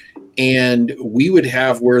corridor, and we would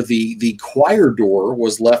have where the choir door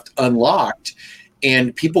was left unlocked,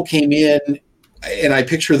 and people came in, and I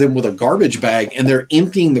picture them with a garbage bag, and they're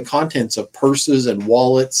emptying the contents of purses and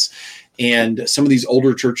wallets. And some of these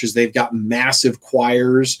older churches, they've got massive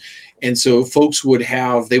choirs. And so folks would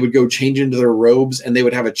go change into their robes, and they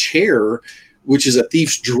would have a chair, which is a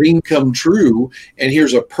thief's dream come true. And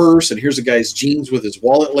here's a purse, and here's a guy's jeans with his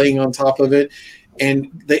wallet laying on top of it.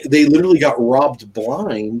 And they literally got robbed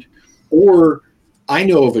blind. Or I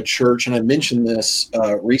know of a church, and I mentioned this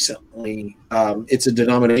recently. It's a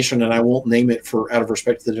denomination, and I won't name it out of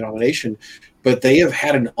respect to the denomination, but they have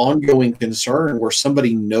had an ongoing concern where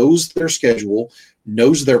somebody knows their schedule,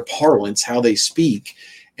 knows their parlance, how they speak,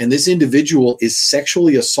 and this individual is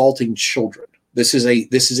sexually assaulting children. This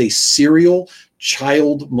is a serial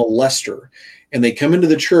child molester, and they come into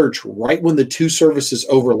the church right when the two services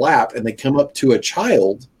overlap, and they come up to a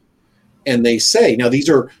child, and they say, now these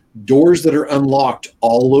are doors that are unlocked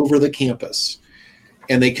all over the campus,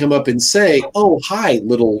 and they come up and say, "Oh, hi,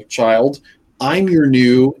 little child. I'm your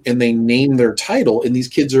new," and they name their title. And these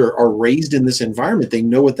kids are raised in this environment. They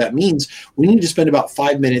know what that means. We need to spend about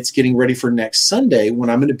 5 minutes getting ready for next Sunday when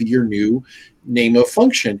I'm going to be your new name of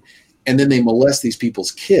function. And then they molest these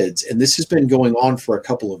people's kids. And this has been going on for a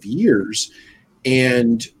couple of years.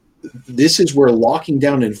 And this is where locking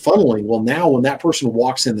down and funneling. Well, now when that person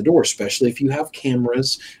walks in the door, especially if you have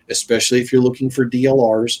cameras, especially if you're looking for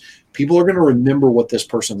DLRs, people are going to remember what this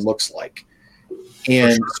person looks like.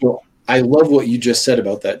 And so I love what you just said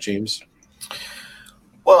about that, James.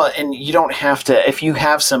 Well, and you don't have to, if you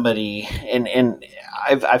have somebody, and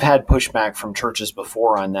I've had pushback from churches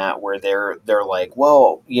before on that, where they're like,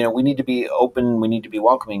 well, we need to be open, we need to be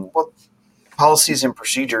welcoming. Well, policies and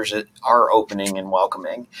procedures are opening and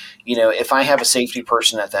welcoming. If I have a safety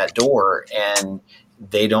person at that door and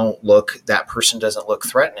that person doesn't look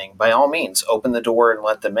threatening, by all means, open the door and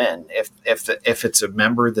let them in. If it's a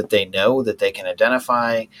member that they know, that they can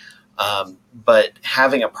identify. But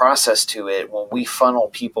having a process to it, when we funnel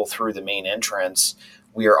people through the main entrance,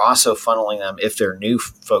 we are also funneling them, if they're new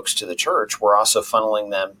folks to the church, we're also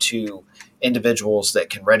funneling them to individuals that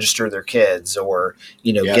can register their kids or,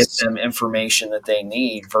 get them information that they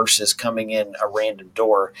need versus coming in a random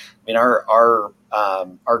door. I mean, our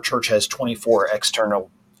church has 24 external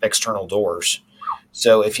doors.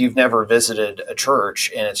 So if you've never visited a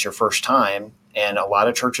church and it's your first time, and a lot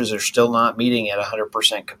of churches are still not meeting at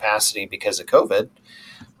 100% capacity because of COVID,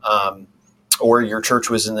 or your church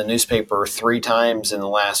was in the newspaper 3 times in the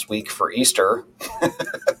last week for Easter,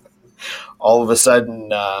 all of a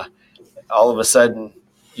sudden,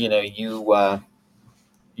 you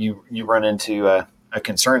run into a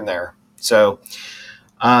concern there. So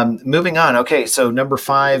moving on. Okay, so number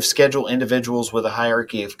 5, schedule individuals with a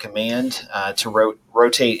hierarchy of command to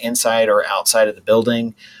rotate inside or outside of the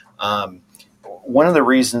building. One of the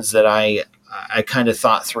reasons that I kind of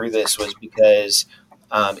thought through this was because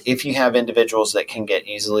if you have individuals that can get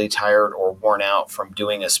easily tired or worn out from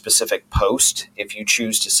doing a specific post, if you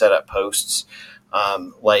choose to set up posts,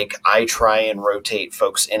 like I try and rotate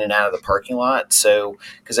folks in and out of the parking lot. So,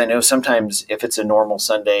 because I know sometimes if it's a normal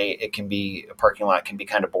Sunday, a parking lot can be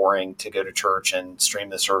kind of boring to go to church and stream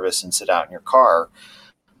the service and sit out in your car.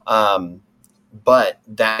 But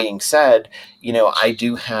that being said, I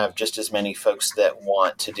do have just as many folks that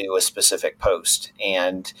want to do a specific post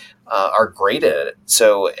and are great at it.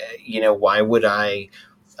 So, why would I,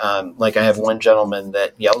 I have one gentleman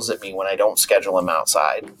that yells at me when I don't schedule him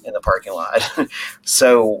outside in the parking lot.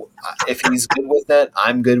 So if he's good with it,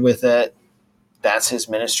 I'm good with it. That's his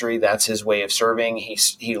ministry. That's his way of serving.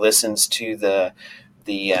 He listens to the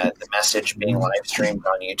message being live streamed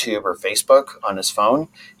on YouTube or Facebook on his phone,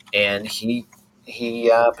 and he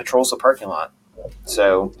patrols the parking lot.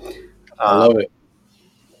 So I love it.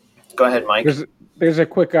 Go ahead, Mike. There's a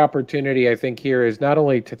quick opportunity, I think, here is not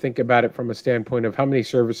only to think about it from a standpoint of how many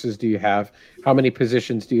services do you have, how many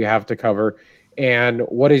positions do you have to cover, and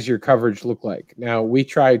what does your coverage look like? Now, we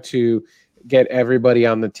try to get everybody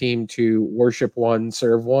on the team to worship one,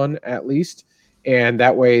 serve one at least. And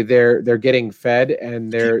that way they're getting fed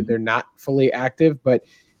and they're not fully active, but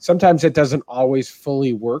sometimes it doesn't always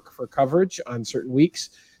fully work for coverage on certain weeks.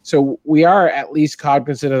 So we are at least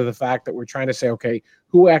cognizant of the fact that we're trying to say, okay,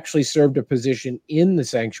 who actually served a position in the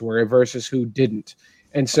sanctuary versus who didn't.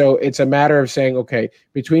 And so it's a matter of saying, okay,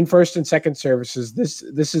 between first and second services, this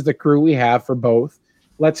is the crew we have for both.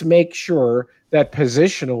 Let's make sure that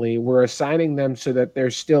positionally we're assigning them so that they're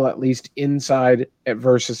still at least inside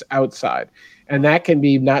versus outside. And that can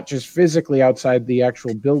be not just physically outside the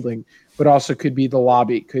actual building, but also could be the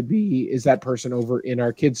lobby. Could be, is that person over in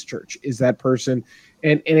our kids' church? Is that person?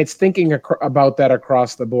 And it's thinking about that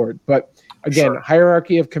across the board. But again,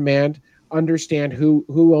 hierarchy of command, understand who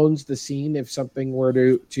owns the scene if something were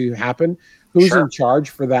to happen, who's in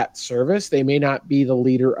charge for that service. They may not be the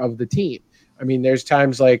leader of the team. I mean, there's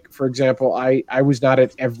times like, for example, I was not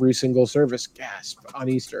at every single service, gasp, on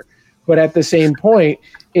Easter. But at the same point,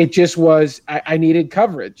 it just was, I needed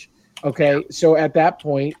coverage. Okay, so at that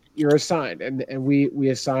point, you're assigned, and we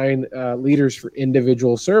assign leaders for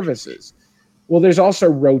individual services. Well, there's also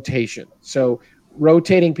rotation. So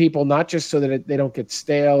rotating people, not just so that they don't get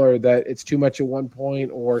stale or that it's too much at one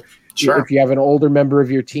point, or if you have an older member of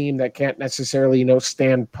your team that can't necessarily,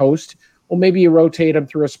 stand post, well, maybe you rotate them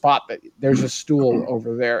through a spot that there's a stool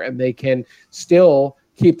over there and they can still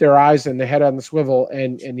keep their eyes and the head on the swivel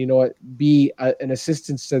and be an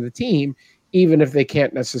assistance to the team, even if they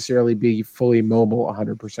can't necessarily be fully mobile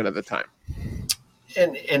 100% of the time.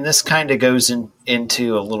 And this kind of goes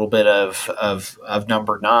into a little bit of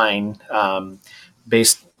number 9,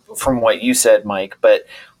 based from what you said, Mike. But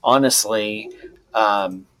honestly,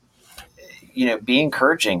 be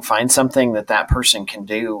encouraging. Find something that person can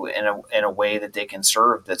do in a way that they can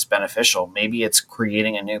serve that's beneficial. Maybe it's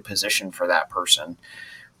creating a new position for that person.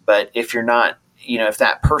 But if you're not, if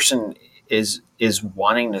that person is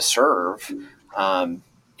wanting to serve,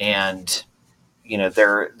 and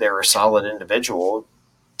they're a solid individual,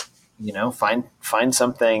 find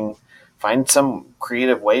some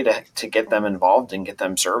creative way to get them involved and get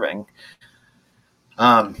them serving.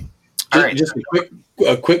 All right. Just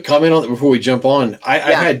a quick comment on that before we jump on. I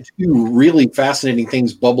had 2 really fascinating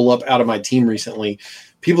things bubble up out of my team recently.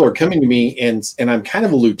 People are coming to me and I'm kind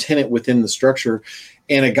of a lieutenant within the structure.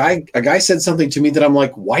 And a guy said something to me that I'm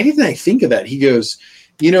like, why didn't I think of that? He goes,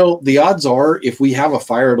 the odds are if we have a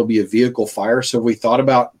fire, it'll be a vehicle fire. So we thought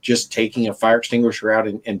about just taking a fire extinguisher out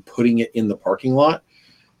and putting it in the parking lot.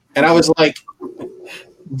 And I was like,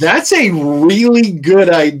 that's a really good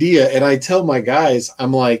idea. And I tell my guys,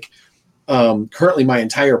 I'm like, currently my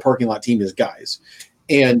entire parking lot team is guys.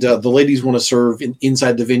 And the ladies want to serve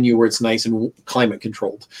inside the venue where it's nice and climate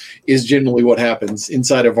controlled is generally what happens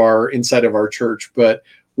inside of our church. But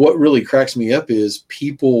what really cracks me up is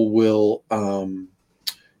people will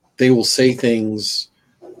they will say things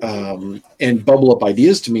and bubble up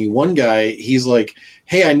ideas to me. One guy, he's like,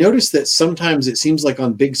 hey, I noticed that sometimes it seems like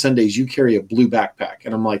on big Sundays you carry a blue backpack.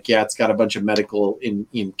 And I'm like, yeah, it's got a bunch of medical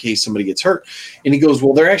in case somebody gets hurt. And he goes,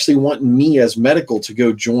 well, they're actually wanting me as medical to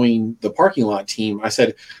go join the parking lot team. I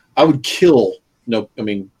said, I would kill,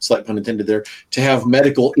 slight pun intended there, to have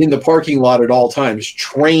medical in the parking lot at all times,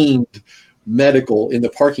 trained medical in the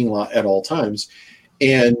parking lot at all times.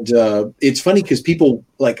 And it's funny because people,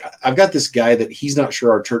 like, I've got this guy that he's not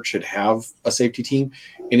sure our church should have a safety team.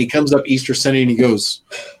 And he comes up Easter Sunday and he goes,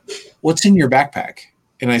 what's in your backpack?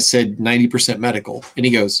 And I said, 90% medical. And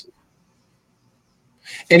he goes,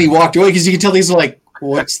 and he walked away because you can tell he's like,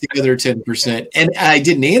 what's the other 10%? And I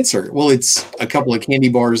didn't answer. Well, it's a couple of candy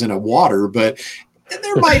bars and a water, but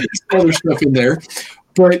there might be some other stuff in there.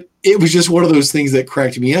 But it was just one of those things that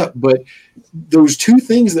cracked me up. But those 2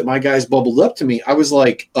 things that my guys bubbled up to me, I was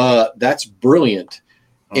like, that's brilliant.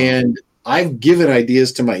 And I've given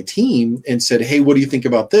ideas to my team and said, hey, what do you think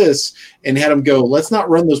about this? And had them go, let's not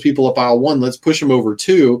run those people up aisle 1. Let's push them over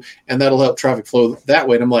 2, and that'll help traffic flow that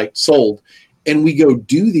way. And I'm like, sold. And we go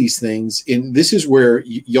do these things. And this is where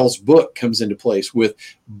y'all's book comes into place with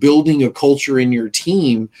building a culture in your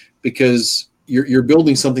team, because you're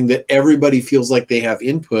building something that everybody feels like they have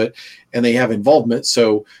input and they have involvement.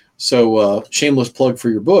 So shameless plug for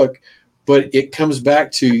your book. But it comes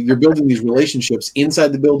back to you're building these relationships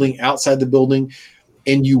inside the building, outside the building,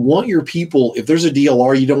 and you want your people, if there's a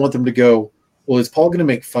DLR, you don't want them to go, well, is Paul going to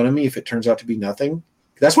make fun of me if it turns out to be nothing?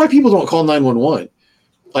 That's why people don't call 911.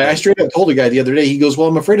 Like I straight up told a guy the other day, he goes, well,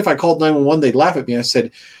 I'm afraid if I called 911, they'd laugh at me. I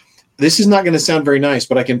said, this is not going to sound very nice,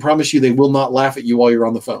 but I can promise you they will not laugh at you while you're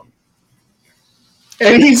on the phone.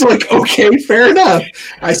 And he's like, okay, fair enough.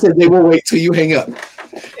 I said, they will wait till you hang up.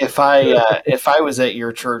 If I was at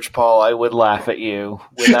your church, Paul, I would laugh at you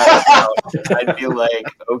without a doubt. I'd be like,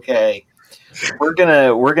 okay, we're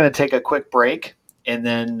gonna take a quick break, and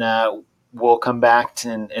then we'll come back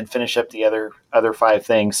and finish up the other 5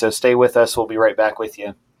 things. So stay with us. We'll be right back with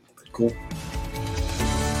you. Cool.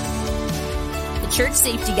 The Church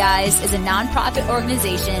Safety Guys is a nonprofit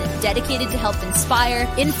organization dedicated to help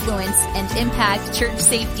inspire, influence, and impact church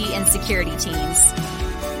safety and security teams.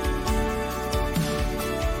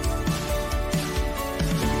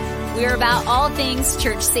 We are about all things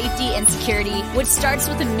church safety and security, which starts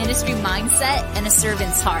with a ministry mindset and a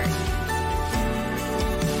servant's heart.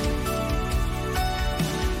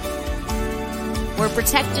 We're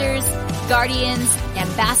protectors, guardians,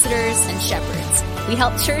 ambassadors, and shepherds. We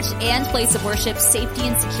help church and place of worship safety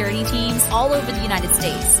and security teams all over the United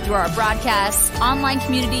States through our broadcasts, online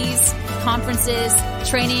communities, conferences,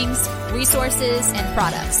 trainings, resources, and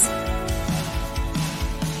products.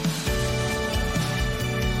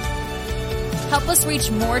 Help us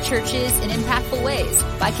reach more churches in impactful ways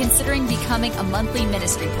by considering becoming a monthly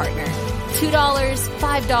ministry partner. $2,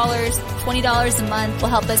 $5, $20 a month will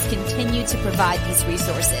help us continue to provide these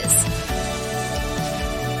resources.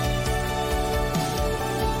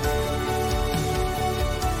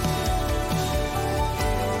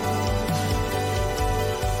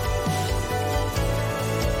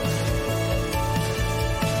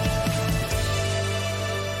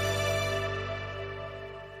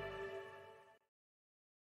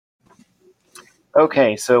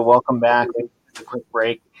 Okay, so welcome back. A quick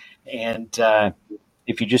break. And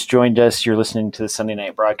if you just joined us, you're listening to the Sunday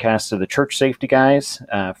night broadcast of the Church Safety Guys.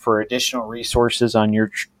 For additional resources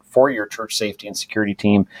for your church safety and security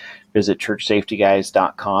team, visit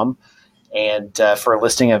churchsafetyguys.com. And for a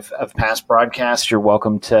listing of past broadcasts, you're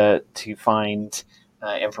welcome to find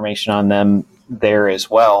information on them there as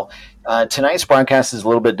well. Tonight's broadcast is a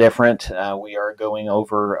little bit different. We are going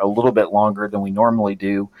over a little bit longer than we normally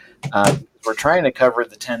do. We're trying to cover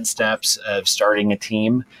the 10 steps of starting a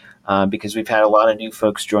team because we've had a lot of new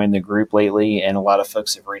folks join the group lately, and a lot of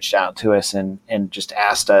folks have reached out to us and just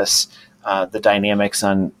asked us the dynamics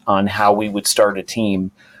on how we would start a team.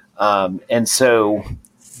 And so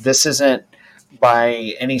this isn't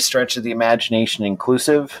by any stretch of the imagination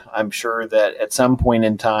inclusive. I'm sure that at some point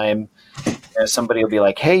in time, somebody will be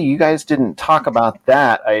like, hey, you guys didn't talk about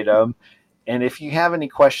that item. And if you have any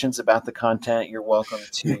questions about the content, you're welcome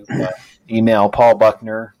to email Paul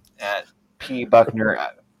Buckner at pbuckner.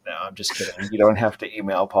 No, I'm just kidding. You don't have to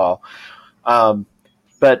email Paul.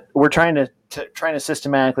 But we're trying to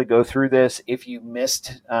systematically go through this. If you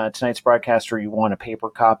missed tonight's broadcast or you want a paper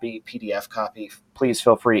copy, PDF copy, please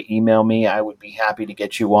feel free to email me. I would be happy to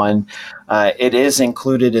get you one. It is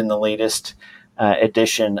included in the latest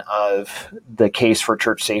edition of the Case for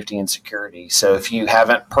Church Safety and Security. So if you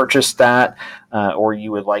haven't purchased that or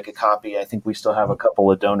you would like a copy, I think we still have a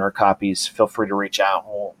couple of donor copies. Feel free to reach out.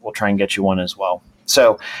 We'll try and get you one as well.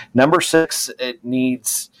 So number 6, it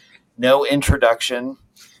needs no introduction,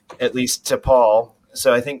 at least to Paul.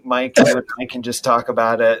 So I think Mike, you and I can just talk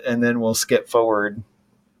about it and then we'll skip forward.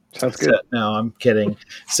 Sounds good. No, I'm kidding.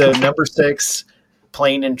 So number 6,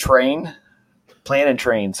 plan and train.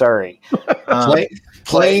 Sorry.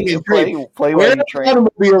 Plane and train. Play where and are train. the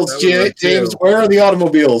automobiles, James? Where are the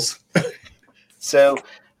automobiles? So,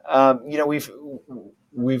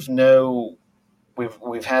 we've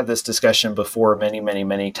had this discussion before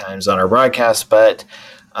many times on our broadcast, but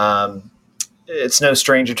it's no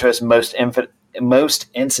stranger to us. Most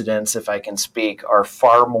incidents, if I can speak, are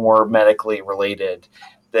far more medically related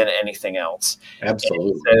than anything else.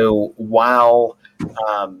 Absolutely. And so while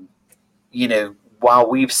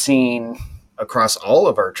we've seen across all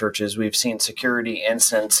of our churches, we've seen security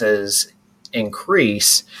instances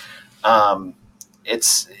increase.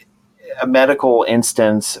 It's a medical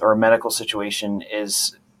instance or a medical situation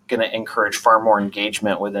is going to encourage far more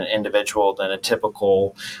engagement with an individual than a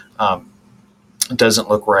typical doesn't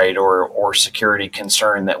look right or security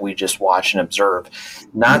concern that we just watch and observe.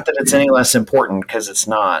 Not that it's any less important, because it's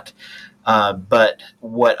not. But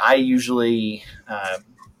what I usually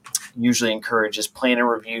encourage is plan and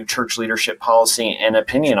review church leadership policy and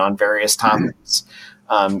opinion on various topics.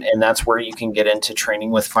 And that's where you can get into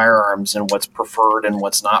training with firearms and what's preferred and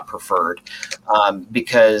what's not preferred.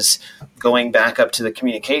 Because going back up to the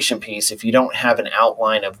communication piece, if you don't have an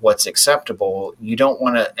outline of what's acceptable, you don't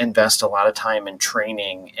want to invest a lot of time in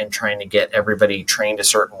training and trying to get everybody trained a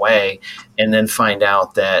certain way and then find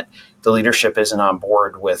out that the leadership isn't on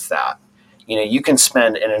board with that. You can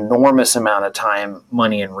spend an enormous amount of time,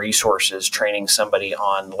 money, and resources training somebody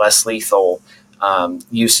on less lethal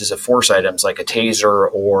uses of force items like a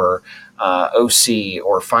taser or OC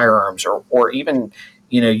or firearms or even,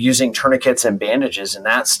 using tourniquets and bandages and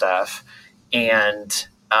that stuff. And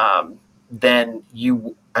then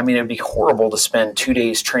it'd be horrible to spend 2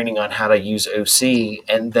 days training on how to use OC,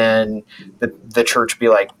 and then the church be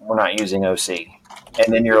like, we're not using OC.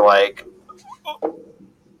 And then you're like,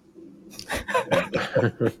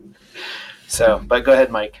 so, but go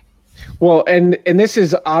ahead, Mike. Well, and this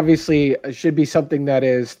is obviously should be something that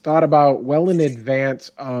is thought about well in advance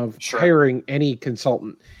of hiring any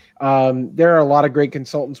consultant. There are a lot of great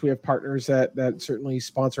consultants. We have partners that certainly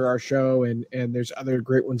sponsor our show, and there's other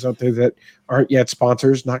great ones out there that aren't yet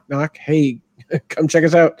sponsors. Knock, knock. Hey, come check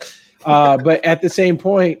us out. But at the same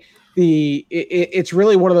point, it's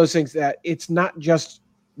really one of those things that it's not just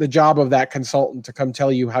the job of that consultant to come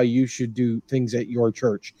tell you how you should do things at your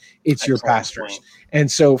church. It's your pastors. And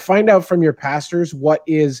so find out from your pastors what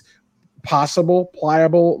is possible,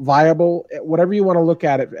 pliable, viable, whatever you want to look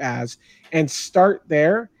at it as, and start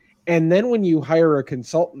there. And then when you hire a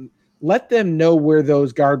consultant, let them know where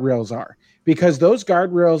those guardrails are, because those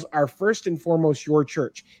guardrails are first and foremost your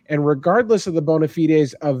church. And regardless of the bona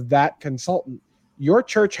fides of that consultant, your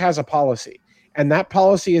church has a policy. And that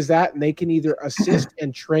policy is that, and they can either assist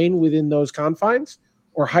and train within those confines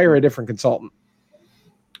or hire a different consultant.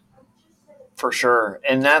 For sure.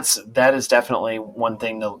 And that is definitely one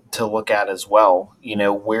thing to look at as well.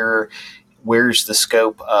 Where's the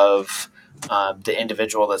scope of the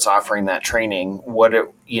individual that's offering that training? What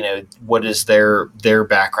is their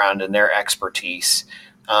background and their expertise?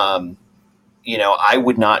 I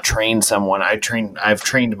would not train someone. I've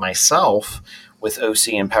trained myself with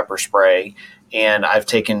OC and pepper spray, and I've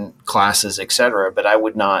taken classes, etc., but I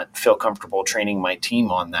would not feel comfortable training my team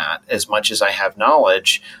on that. As much as I have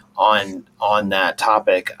knowledge on that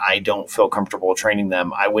topic, I don't feel comfortable training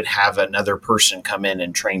them. I would have another person come in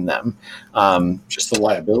and train them. Just the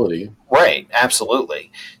liability. Right.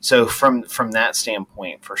 Absolutely. So from that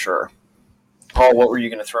standpoint, for sure. Paul, what were you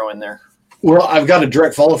going to throw in there? Well, I've got a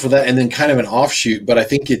direct follow for that, and then kind of an offshoot, but I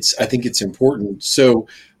think it's important. So,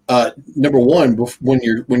 number one, when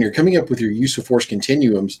you're coming up with your use of force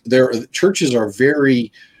continuums, churches are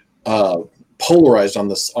very polarized on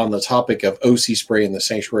the topic of OC spray in the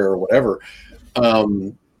sanctuary or whatever.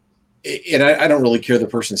 And I don't really care the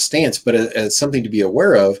person's stance, but as something to be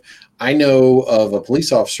aware of, I know of a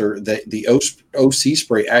police officer that the OC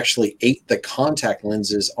spray actually ate the contact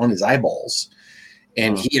lenses on his eyeballs,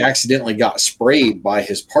 and he accidentally got sprayed by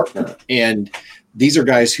his partner. And these are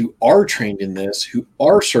guys who are trained in this, who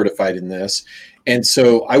are certified in this. And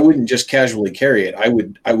so I wouldn't just casually carry it.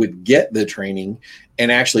 I would get the training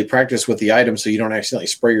and actually practice with the item so you don't accidentally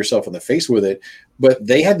spray yourself in the face with it. But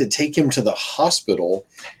they had to take him to the hospital,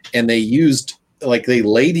 and they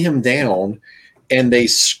laid him down and they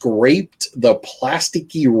scraped the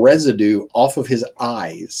plasticky residue off of his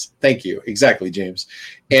eyes. Thank you. Exactly, James.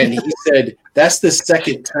 And he said, that's the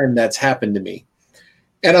second time that's happened to me.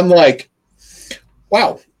 And I'm like,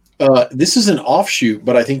 wow, this is an offshoot,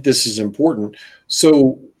 but I think this is important.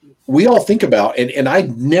 So we all think about, and I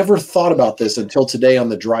never thought about this until today on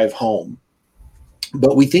the drive home,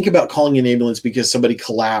 but we think about calling an ambulance because somebody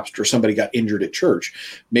collapsed or somebody got injured at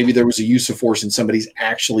church. Maybe there was a use of force and somebody's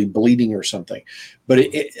actually bleeding or something. But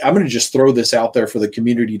I'm going to just throw this out there for the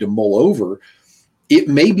community to mull over. It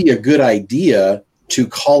may be a good idea to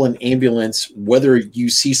call an ambulance, whether you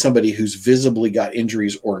see somebody who's visibly got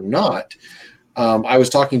injuries or not. I was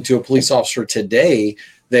talking to a police officer today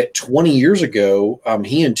that 20 years ago,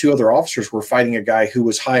 he and two other officers were fighting a guy who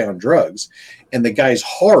was high on drugs, and the guy's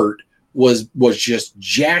heart was just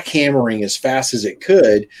jackhammering as fast as it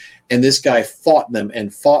could. And this guy fought them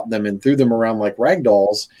and threw them around like rag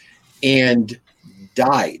dolls and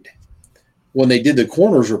died. When they did the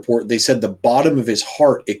coroner's report, they said the bottom of his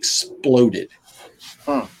heart exploded.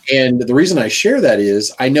 And the reason I share that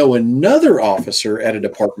is I know another officer at a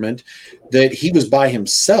department that he was by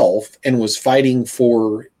himself and was fighting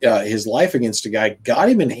for his life against a guy, got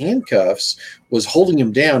him in handcuffs, was holding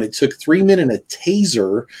him down. It took 3 men and a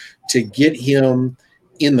taser to get him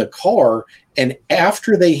in the car. And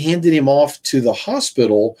after they handed him off to the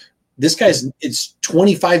hospital, it's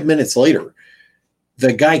 25 minutes later,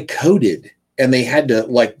 the guy coded. And they had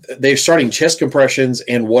to, they're starting chest compressions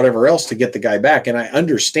and whatever else to get the guy back. And I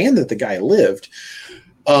understand that the guy lived.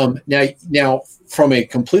 Now, from a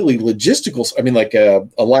completely logistical,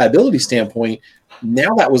 a liability standpoint,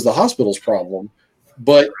 now that was the hospital's problem.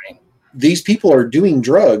 But these people are doing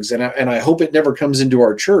drugs, and I hope it never comes into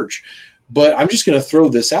our church. But I'm just going to throw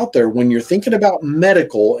this out there. When you're thinking about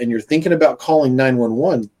medical and you're thinking about calling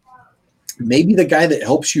 911, maybe the guy that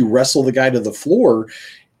helps you wrestle the guy to the floor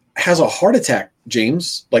has a heart attack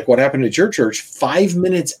James, like what happened at your church, 5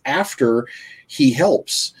 minutes after he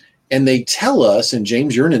helps. And they tell us, and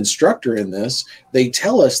James, you're an instructor in this, they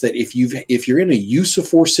tell us that if you're in a use of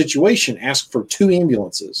force situation, ask for 2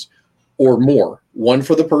 ambulances or more, one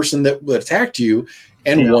for the person that attacked you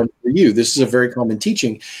and one for you. This is a very common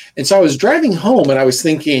teaching. And so I was driving home and I was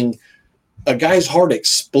thinking, a guy's heart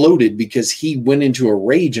exploded because he went into a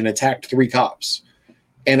rage and attacked 3 cops.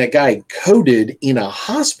 And a guy coded in a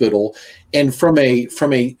hospital. And from a,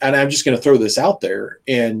 and I'm just going to throw this out there,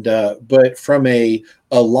 and but from a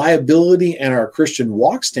liability and our Christian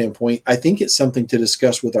walk standpoint, I think it's something to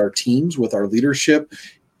discuss with our teams, with our leadership,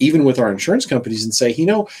 even with our insurance companies, and say,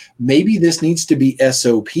 maybe this needs to be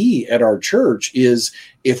SOP at our church. Is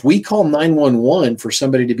if we call 911 for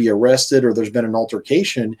somebody to be arrested or there's been an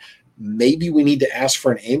altercation, maybe we need to ask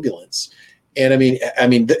for an ambulance. And I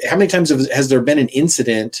mean, how many times has there been an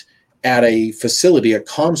incident at a facility, a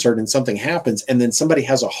concert, and something happens, and then somebody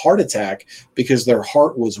has a heart attack because their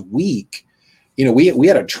heart was weak? We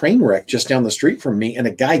had a train wreck just down the street from me, and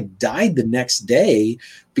a guy died the next day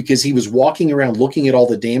because he was walking around looking at all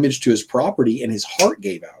the damage to his property, and his heart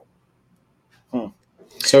gave out.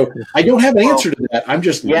 So I don't have an answer to that. I'm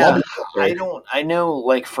just loving it. I know,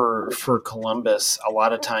 like for Columbus, a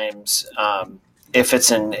lot of times, if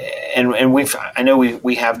it's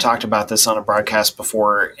we have talked about this on a broadcast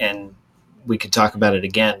before, and we could talk about it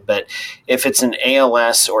again, but if it's an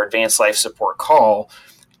ALS or advanced life support call,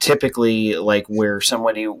 typically like where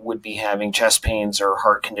somebody would be having chest pains or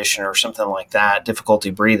heart condition or something like that, difficulty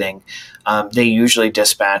breathing, they usually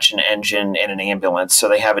dispatch an engine and an ambulance. So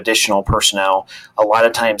they have additional personnel. A lot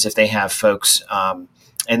of times if they have folks,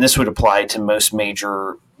 and this would apply to most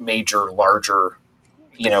major, larger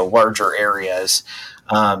areas.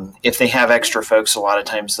 If they have extra folks, a lot of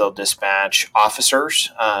times they'll dispatch officers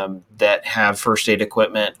that have first aid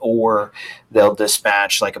equipment, or they'll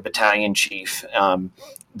dispatch like a battalion chief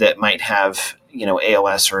that might have,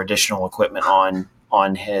 ALS or additional equipment on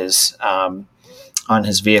his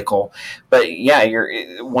vehicle. But yeah,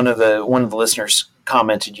 one of the listeners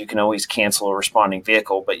commented, you can always cancel a responding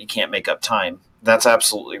vehicle, but you can't make up time. That's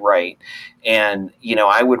absolutely right. And,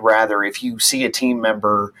 I would rather, if you see a team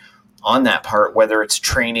member on that part, whether it's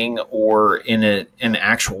training or in an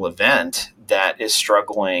actual event that is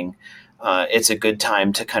struggling, it's a good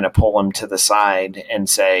time to kind of pull them to the side and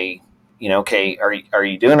say, okay, are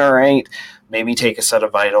you doing all right? Maybe take a set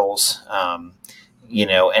of vitals, and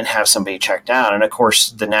have somebody checked out. And of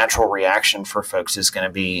course, the natural reaction for folks is going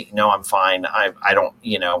to be, no, I'm fine. I don't,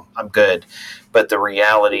 I'm good. But the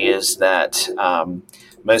reality is that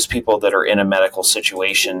most people that are in a medical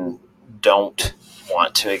situation don't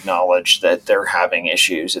want to acknowledge that they're having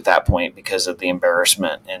issues at that point because of the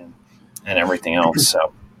embarrassment and everything else.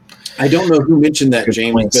 So I don't know who mentioned that,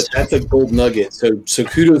 James, but that's a gold nugget. So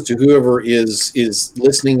kudos to whoever is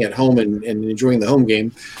listening at home and enjoying the home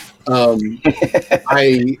game.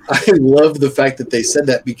 I love the fact that they said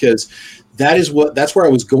that, because that's where I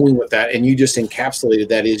was going with that. And you just encapsulated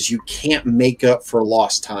that, is you can't make up for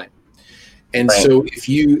lost time. And right. So if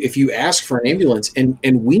you ask for an ambulance, and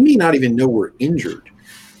we may not even know we're injured.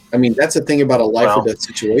 I mean, that's the thing about a life or death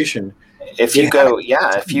situation. If you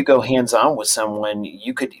go hands-on with someone,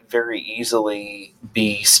 you could very easily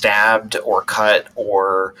be stabbed or cut,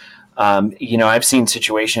 or I've seen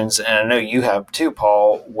situations, and I know you have too,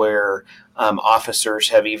 Paul, where officers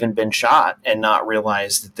have even been shot and not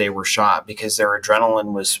realized that they were shot because their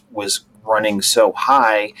adrenaline was running so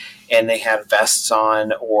high, and they had vests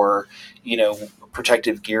on or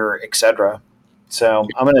protective gear, etc. So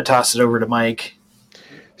I'm going to toss it over to Mike.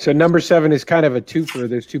 So number 7 is kind of a twofer.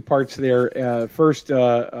 There's 2 parts there. First,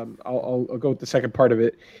 I'll go with the second part of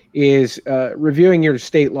it, is reviewing your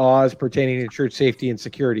state laws pertaining to church safety and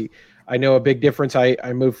security. I know a big difference. I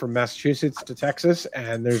moved from Massachusetts to Texas,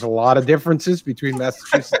 and there's a lot of differences between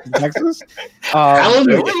Massachusetts and Texas.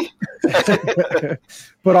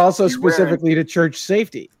 But also specifically to church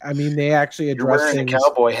safety. I mean, they actually address things. You're wearing things. A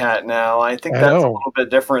cowboy hat now. I think that's a little bit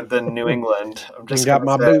different than New England. I'm just got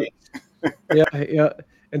my boot. Yeah.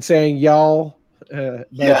 And saying y'all,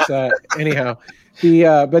 anyhow,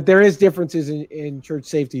 but there is differences in church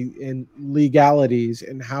safety and legalities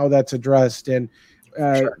and how that's addressed. And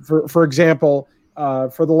for example,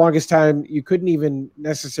 for the longest time, you couldn't even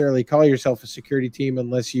necessarily call yourself a security team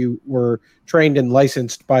unless you were trained and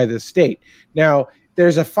licensed by the state. Now,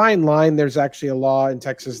 there's a fine line. There's actually a law in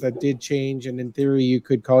Texas that did change, and in theory, you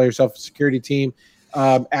could call yourself a security team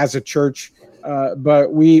as a church.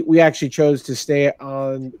 But we actually chose to stay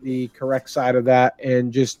on the correct side of that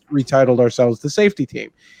and just retitled ourselves the safety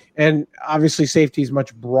team. And obviously safety is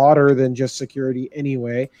much broader than just security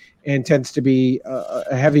anyway, and tends to be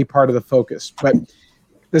a heavy part of the focus. But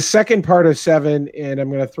the second part of 7, and I'm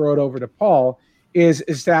going to throw it over to Paul, is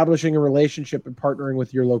establishing a relationship and partnering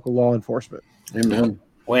with your local law enforcement. Amen.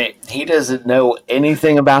 Wait, he doesn't know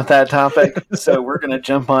anything about that topic, so we're going to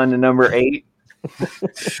jump on to number 8.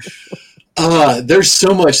 There's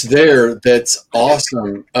so much there that's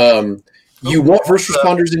awesome. You want first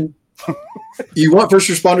responders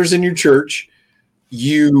in your church.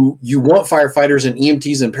 You want firefighters and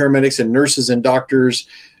EMTs and paramedics and nurses and doctors.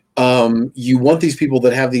 You want these people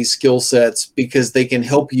that have these skill sets because they can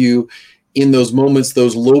help you in those moments,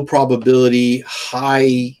 those low probability,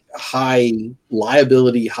 high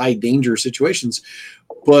liability, high danger situations.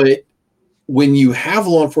 But when you have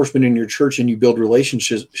law enforcement in your church and you build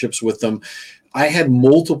relationships with them, I had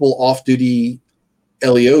multiple off-duty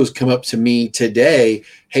LEOs come up to me today.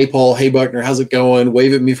 Hey, Paul. Hey, Buckner. How's it going?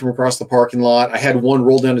 Wave at me from across the parking lot. I had one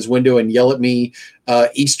roll down his window and yell at me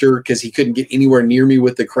Easter because he couldn't get anywhere near me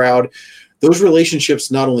with the crowd. Those relationships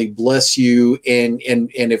not only bless you, and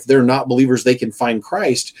if they're not believers, they can find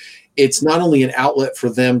Christ. It's not only an outlet for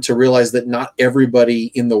them to realize that not everybody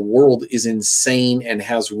in the world is insane and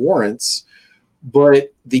has warrants,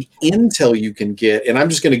 but the intel you can get, and I'm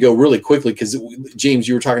just going to go really quickly because, James,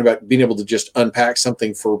 you were talking about being able to just unpack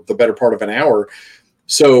something for the better part of an hour.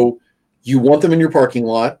 So you want them in your parking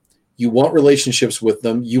lot. You want relationships with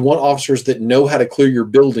them. You want officers that know how to clear your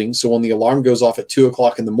building. So when the alarm goes off at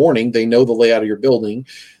 2:00 in the morning, they know the layout of your building.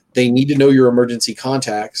 They need to know your emergency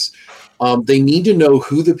contacts. They need to know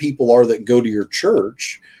who the people are that go to your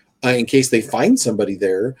church in case they find somebody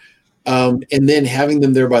there. And then having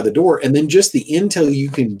them there by the door, and then just the intel you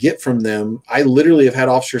can get from them. I literally have had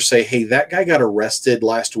officers say, hey, that guy got arrested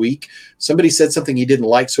last week. Somebody said something he didn't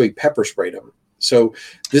like, so he pepper sprayed him. So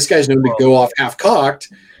this guy's known to go off half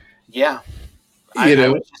cocked. Yeah.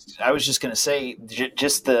 I was just going to say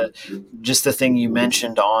just the thing you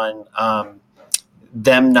mentioned on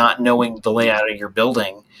them not knowing the layout of your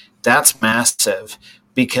building. That's massive.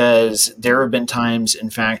 Because there have been times, in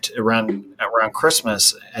fact, around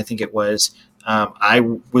Christmas, I think it was, I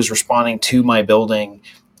was responding to my building,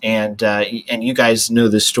 and you guys know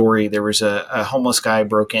this story. There was a homeless guy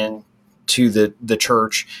broke in to the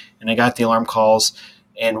church, and I got the alarm calls,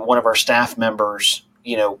 and one of our staff members,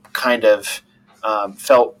 kind of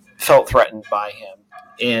felt threatened by him,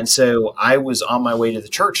 and so I was on my way to the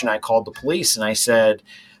church, and I called the police, and I said,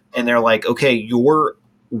 and they're like, okay,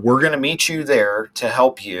 we're going to meet you there to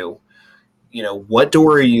help you. What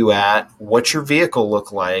door are you at? What's your vehicle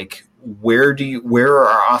look like? Where are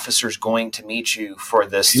our officers going to meet you for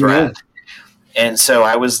this threat? And so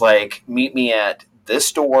I was like, meet me at this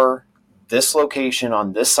door, this location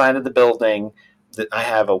on this side of the building. That I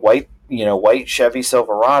have a white Chevy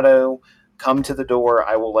Silverado. Come to the door.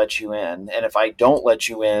 I will let you in. And if I don't let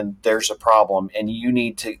you in, there's a problem, and you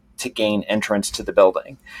need to gain entrance to the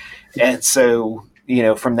building. And so,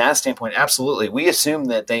 from that standpoint, absolutely. We assume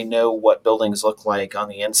that they know what buildings look like on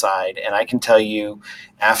the inside. And I can tell you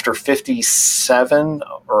after 57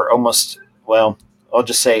 or almost, well, I'll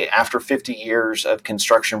just say after 50 years of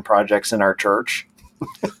construction projects in our church,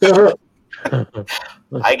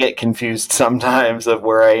 I get confused sometimes of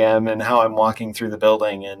where I am and how I'm walking through the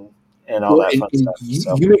building and all that fun stuff.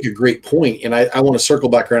 You make a great point, and I want to circle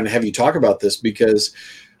back around and have you talk about this, because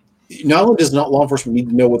not only does law enforcement need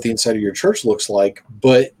to know what the inside of your church looks like,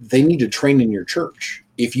 but they need to train in your church.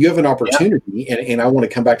 If you have an opportunity, and I want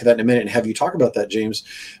to come back to that in a minute and have you talk about that, James,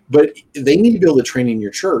 but they need to be able to train in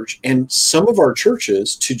your church. And some of our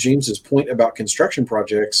churches, to James's point about construction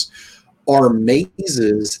projects, are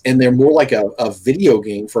mazes, and they're more like a video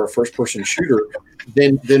game for a first-person shooter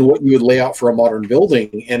than what you would lay out for a modern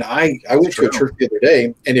building. And I went to a church the other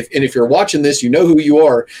day, and if you're watching this, you know who you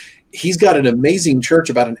are. He's got an amazing church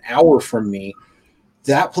about an hour from me.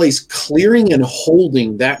 That place, clearing and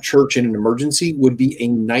holding that church in an emergency would be a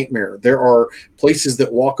nightmare. There are places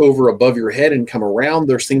that walk over above your head and come around.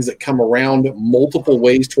 There's things that come around multiple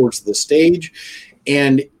ways towards the stage.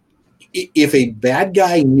 And if a bad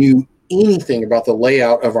guy knew anything about the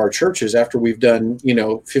layout of our churches after we've done,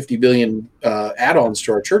 50 billion add-ons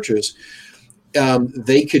to our churches,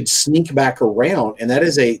 they could sneak back around, and that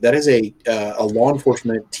is a law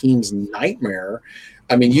enforcement team's nightmare.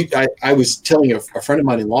 I mean, I was telling a friend of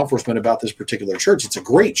mine in law enforcement about this particular church. It's a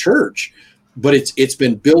great church, but it's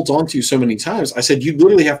been built onto so many times. I said, you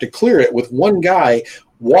literally have to clear it with one guy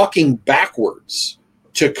walking backwards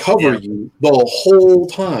to cover you the whole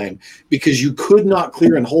time, because you could not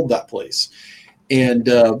clear and hold that place. And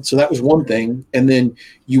so that was one thing. And then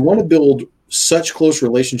you want to build such close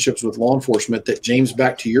relationships with law enforcement that, James,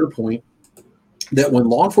 back to your point, that when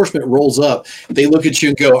law enforcement rolls up, they look at you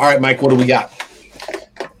and go, all right, Mike, what do we got?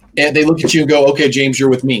 And they look at you and go, okay, James, you're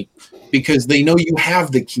with me. Because they know you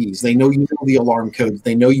have the keys. They know you know the alarm codes.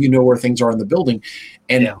 They know you know where things are in the building.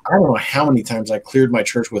 And I don't know how many times I cleared my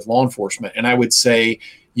church with law enforcement. And I would say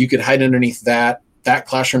you could hide underneath that. That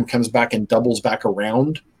classroom comes back and doubles back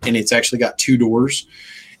around. And it's actually got 2 doors.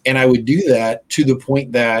 And I would do that to the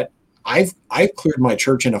point that I've cleared my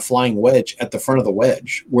church in a flying wedge at the front of the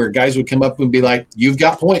wedge, where guys would come up and be like, you've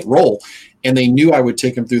got point, roll. And they knew I would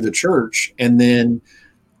take them through the church. And then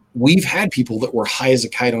we've had people that were high as a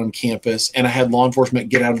kite on campus, and I had law enforcement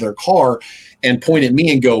get out of their car and point at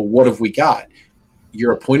me and go, what have we got?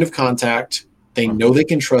 You're a point of contact. They know they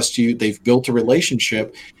can trust you. They've built a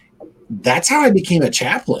relationship. That's how I became a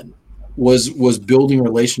chaplain, was building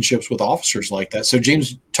relationships with officers like that. So,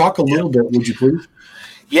 James, talk a little bit, would you please?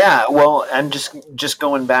 Yeah, well, I'm just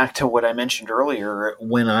going back to what I mentioned earlier.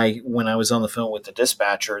 When I was on the phone with the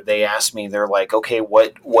dispatcher, they asked me, they're like, okay,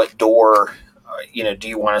 what door do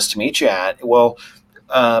you want us to meet you at? Well,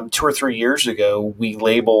 2 or 3 years ago, we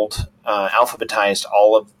labeled, alphabetized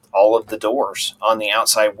all of the doors on the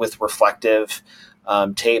outside with reflective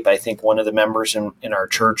tape. I think one of the members in our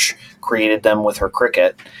church created them with her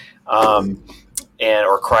Cricut,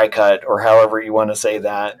 or Cricut, or however you want to say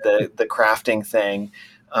that, the crafting thing.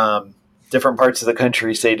 Different parts of the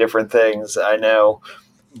country say different things, I know.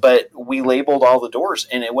 But we labeled all the doors,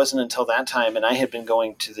 and it wasn't until that time, and I had been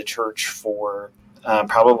going to the church for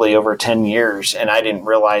probably over 10 years, and I didn't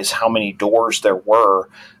realize how many doors there were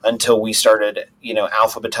until we started,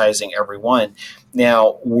 alphabetizing every one.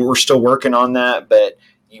 Now, we're still working on that, but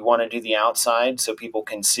you want to do the outside so people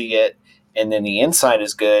can see it, and then the inside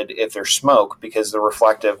is good if there's smoke, because the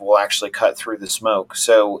reflective will actually cut through the smoke.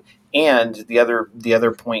 So, and the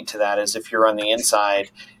other point to that is, if you're on the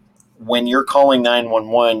inside, when you're calling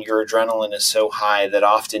 911, your adrenaline is so high that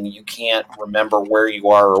often you can't remember where you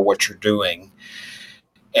are or what you're doing.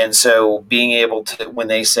 And so being able to, when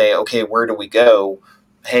they say, okay, where do we go?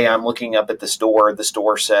 Hey, I'm looking up at this door. This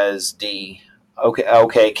door says D.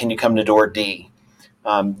 Okay, can you come to door D?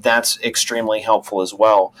 That's extremely helpful as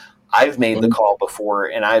well. I've made the call before,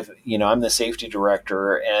 and I'm the safety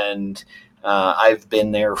director, and I've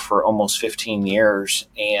been there for almost 15 years,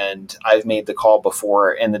 and I've made the call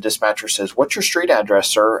before, and the dispatcher says, what's your street address,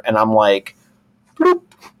 sir? And I'm like, bloop.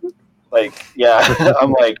 Like, yeah,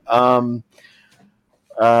 I'm like,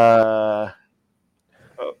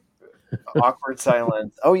 awkward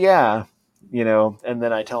silence. Oh yeah. And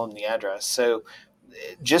then I tell them the address. So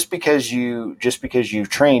just because you've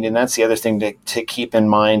trained, and that's the other thing to keep in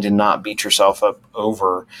mind and not beat yourself up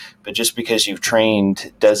over, but just because you've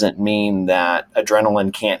trained doesn't mean that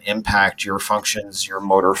adrenaline can't impact your functions, your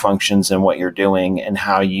motor functions, and what you're doing and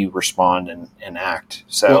how you respond and act.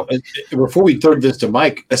 So before we throw this to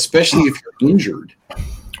Mike, especially if you're injured,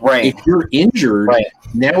 right? If you're injured, right,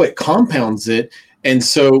 now it compounds it. And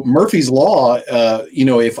so Murphy's Law,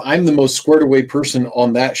 if I'm the most squared away person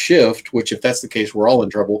on that shift, which if that's the case, we're all in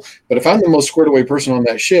trouble. But if I'm the most squared away person on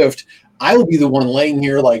that shift, I will be the one laying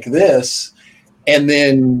here like this. And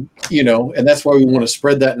then, and that's why we want to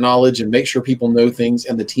spread that knowledge and make sure people know things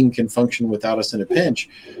and the team can function without us in a pinch.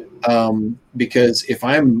 Because if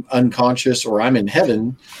I'm unconscious or I'm in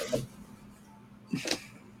heaven.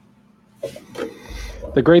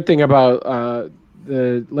 The great thing about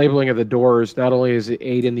the labeling of the doors, not only is it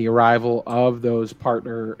aid in the arrival of those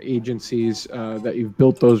partner agencies that you've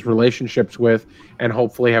built those relationships with and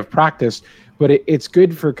hopefully have practiced, but it's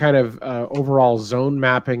good for kind of overall zone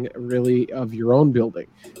mapping, really, of your own building.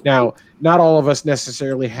 Now, not all of us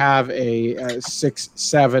necessarily have a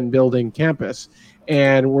 6-7 building campus,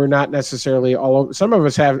 and we're not necessarily some of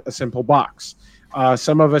us have a simple box.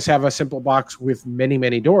 Some of us have a simple box with many,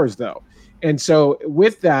 many doors, though. And so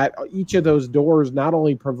with that, each of those doors not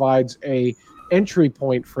only provides a entry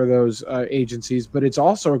point for those agencies, but it's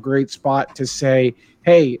also a great spot to say,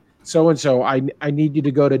 hey, so-and-so, I need you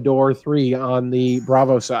to go to door 3 on the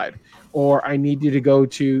Bravo side, or I need you to go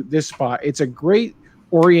to this spot. It's a great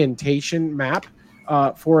orientation map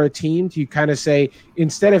for a team to kind of say,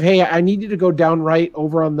 instead of, hey, I need you to go down right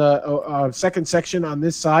over on the second section on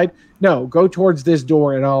this side. No, go towards this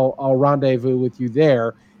door and I'll rendezvous with you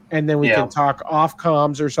there. And then we can talk off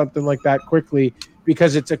comms or something like that quickly,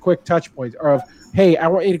 because it's a quick touch point of, hey, I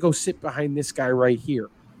want you to go sit behind this guy right here.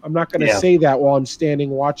 I'm not going to say that while I'm standing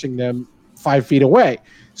watching them 5 feet away.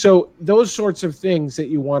 So those sorts of things that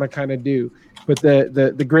you want to kind of do. But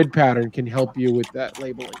the grid pattern can help you with that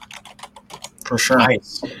labeling. For sure.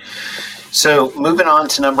 Nice. So moving on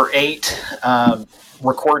to number 8,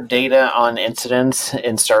 record data on incidents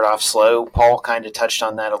and start off slow. Paul kind of touched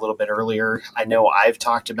on that a little bit earlier. I know I've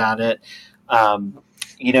talked about it.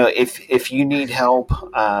 If you need help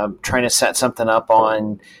trying to set something up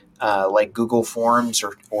on like Google Forms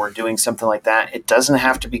or doing something like that, it doesn't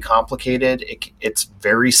have to be complicated. It's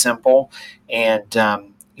very simple.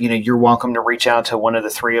 And, you're welcome to reach out to one of the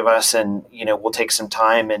 3 of us and, we'll take some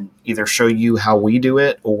time and either show you how we do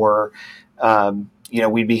it or,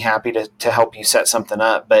 we'd be happy to help you set something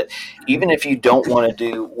up. But even if you don't want to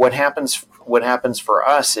do, what happens for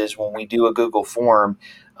us is when we do a Google form,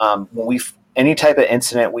 any type of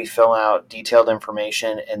incident, we fill out detailed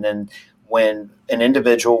information. And then when an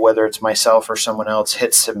individual, whether it's myself or someone else,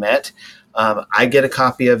 hits submit, I get a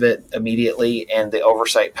copy of it immediately, and the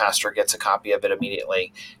oversight pastor gets a copy of it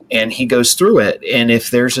immediately, and he goes through it. And if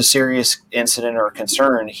there's a serious incident or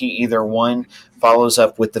concern, he either follows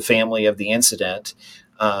up with the family of the incident,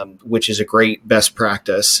 which is a great best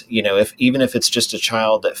practice. Even if it's just a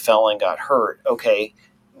child that fell and got hurt, okay,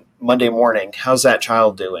 Monday morning, how's that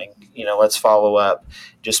child doing? Let's follow up,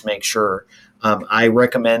 just make sure. I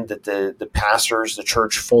recommend that the pastors, the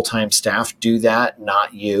church full-time staff do that,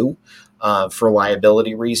 not you. For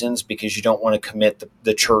liability reasons, because you don't want to commit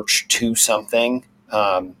the church to something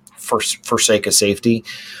for sake of safety.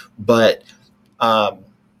 But if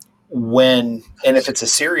it's a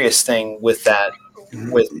serious thing with that,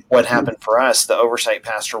 with what happened for us, the oversight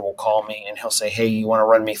pastor will call me and he'll say, "Hey, you want to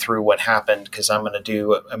run me through what happened? Because I'm going to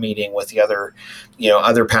do a meeting with the other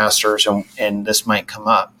pastors, and this might come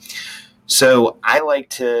up." So I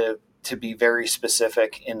like to be very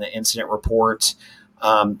specific in the incident reports.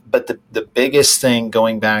 But the biggest thing,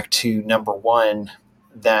 going back to number 1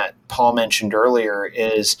 that Paul mentioned earlier,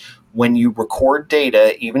 is when you record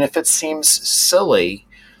data, even if it seems silly,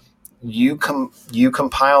 you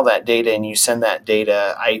compile that data and you send that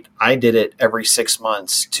data. I did it every 6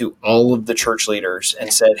 months to all of the church leaders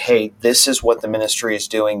and said, "Hey, this is what the ministry is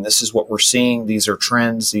doing. This is what we're seeing. These are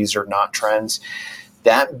trends. These are not trends."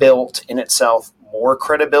 That built in itself more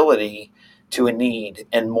credibility to a need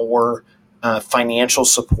and more financial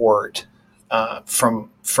support from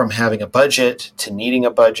having a budget to needing a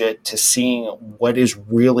budget to seeing what is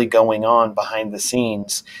really going on behind the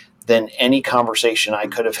scenes than any conversation I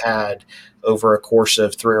could have had over a course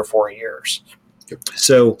of 3 or 4 years. Yep.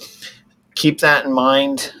 So keep that in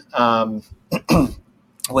mind.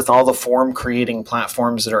 With all the form creating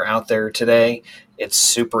platforms that are out there today, it's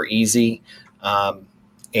super easy.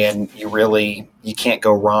 And you can't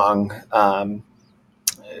go wrong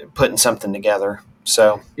putting something together.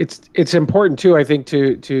 So it's important too, I think,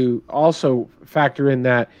 to also factor in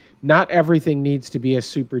that not everything needs to be a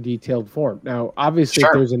super detailed form. Now, obviously, If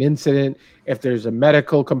there's an incident, if there's a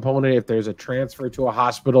medical component, if there's a transfer to a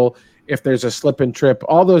hospital, if there's a slip and trip,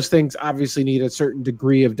 all those things obviously need a certain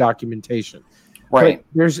degree of documentation. Right.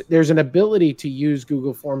 But there's an ability to use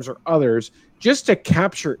Google Forms or others just to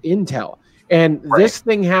capture intel. And This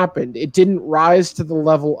thing happened. It didn't rise to the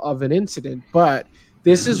level of an incident, but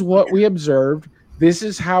this is what we observed. This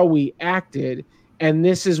is how we acted. And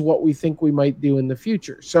this is what we think we might do in the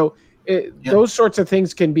future. So those sorts of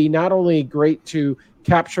things can be not only great to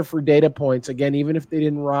capture for data points, again, even if they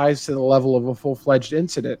didn't rise to the level of a full-fledged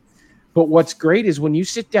incident. But what's great is when you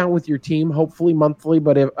sit down with your team, hopefully monthly,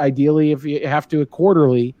 but ideally if you have to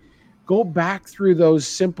quarterly, go back through those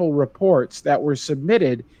simple reports that were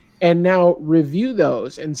submitted and now review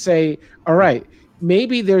those and say, all right,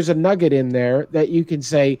 maybe there's a nugget in there that you can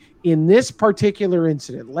say, in this particular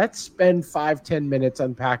incident, let's spend 5-10 minutes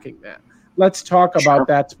unpacking that. Let's talk about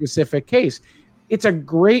that specific case. It's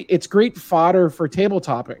great fodder for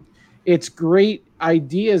tabletopping. It's great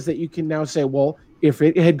ideas that you can now say, well, if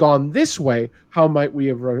it had gone this way, how might we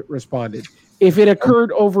have responded? If it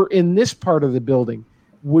occurred over in this part of the building,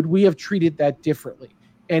 would we have treated that differently?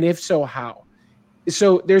 And if so, how?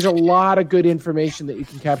 So there's a lot of good information that you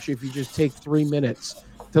can capture if you just take 3 minutes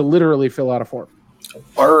to literally fill out a form.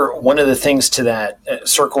 Or one of the things to that,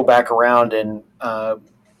 circle back around, and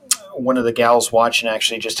one of the gals watching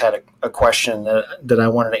actually just had a question that I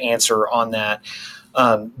wanted to answer on that.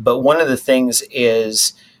 But one of the things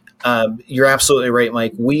is, you're absolutely right,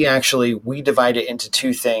 Mike. We divide it into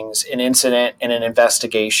 2 things: an incident and an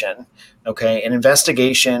investigation. Okay. An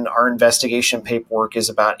investigation, our investigation paperwork is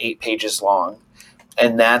about 8 pages long.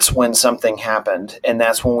 And that's when something happened. And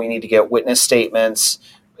that's when we need to get witness statements,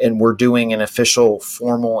 and we're doing an official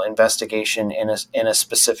formal investigation in a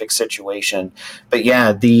specific situation. But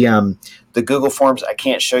yeah, the Google Forms, I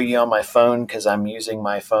can't show you on my phone because I'm using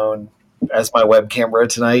my phone as my web camera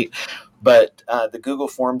tonight. But the Google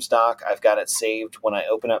Forms doc, I've got it saved when I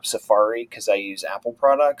open up Safari because I use Apple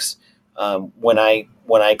products. When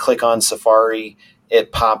I click on Safari,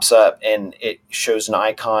 it pops up and it shows an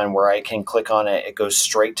icon where I can click on it. It goes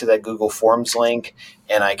straight to that Google Forms link,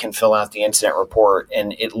 and I can fill out the incident report.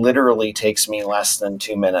 And it literally takes me less than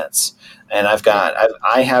 2 minutes. And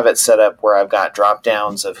I have it set up where I've got drop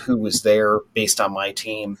downs of who was there based on my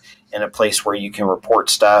team, and a place where you can report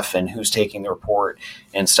stuff and who's taking the report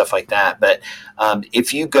and stuff like that. But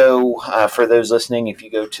if you go, for those listening, if you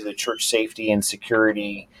go to the Church Safety and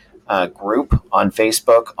Security group on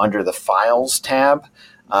Facebook under the Files tab,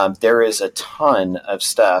 there is a ton of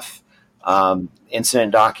stuff,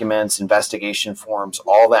 incident documents, investigation forms,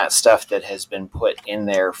 all that stuff that has been put in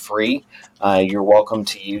there free. You're welcome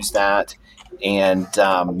to use that and,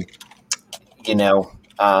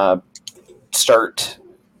 start.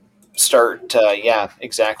 Yeah,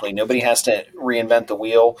 exactly. Nobody has to reinvent the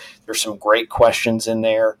wheel. There's some great questions in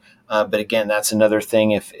there. But again, that's another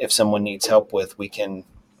thing. If someone needs help with, we can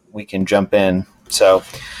jump in. So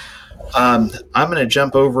I'm going to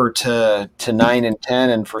jump over to 9 and 10,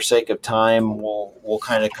 and for sake of time, we'll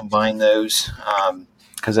kind of combine those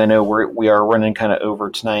because I know we are running kind of over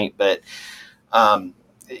tonight. But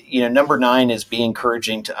number 9 is be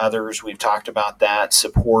encouraging to others. We've talked about that.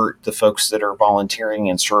 Support the folks that are volunteering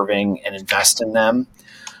and serving, and invest in them.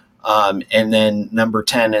 And then number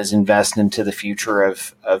 10 is invest into the future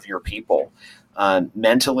of your people,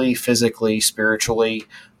 mentally, physically, spiritually.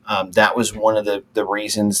 That was one of the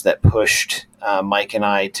reasons that pushed Mike and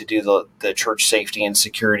I to do the Church Safety and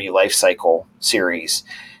Security Life Cycle series.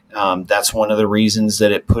 That's one of the reasons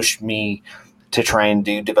that it pushed me to try and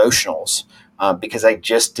do devotionals, because I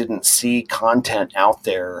just didn't see content out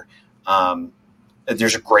there.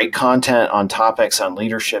 There's great content on topics on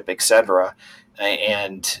leadership, etc.,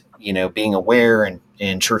 and being aware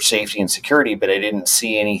and church safety and security, but I didn't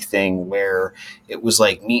see anything where it was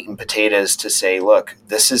like meat and potatoes to say, look,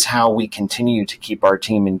 this is how we continue to keep our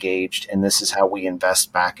team engaged, and this is how we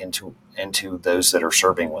invest back into those that are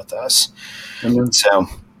serving with us. Mm-hmm. So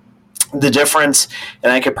the difference,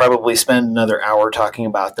 and I could probably spend another hour talking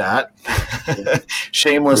about that.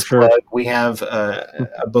 Shameless plug. We have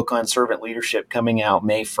a book on servant leadership coming out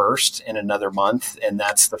May 1st in another month, and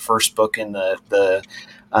that's the first book in the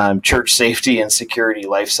Church Safety and Security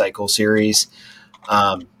Life Cycle series.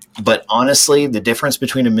 But honestly, the difference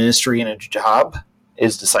between a ministry and a job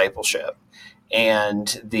is discipleship,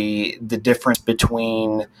 and the difference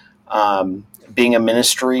between being a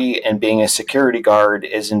ministry and being a security guard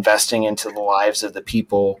is investing into the lives of the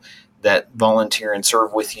people that volunteer and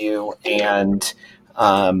serve with you, and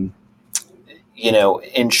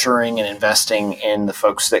ensuring and investing in the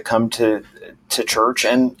folks that come to church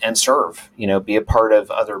and serve, be a part of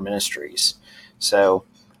other ministries. So,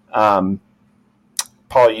 Paul,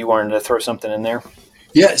 you wanted to throw something in there?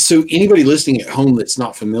 Yeah. So anybody listening at home that's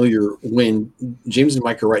not familiar, when James and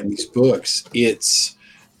Mike are writing these books, it's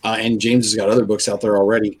and James has got other books out there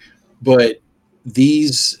already, but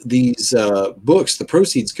these books, the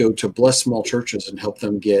proceeds go to bless small churches and help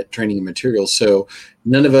them get training and materials. So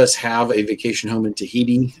none of us have a vacation home in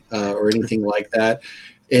Tahiti or anything like that.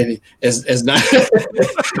 And as nice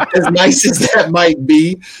as nice as that might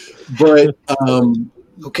be, but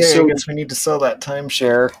okay, so I guess we need to sell that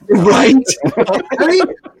timeshare, right?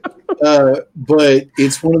 But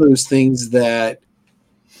it's one of those things that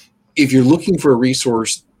if you're looking for a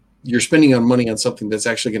resource, you're spending money on something that's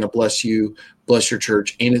actually going to bless you, bless your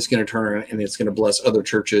church, and it's going to turn around and it's going to bless other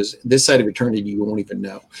churches. This side of eternity, you won't even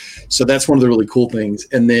know. So that's one of the really cool things.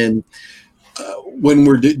 And then when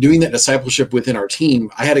we're doing that discipleship within our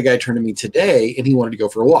team, I had a guy turn to me today and he wanted to go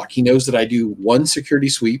for a walk. He knows that I do one security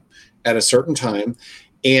sweep at a certain time,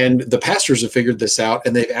 and the pastors have figured this out,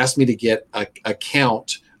 and they've asked me to get a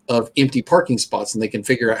count of empty parking spots, and they can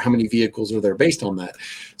figure out how many vehicles are there based on that.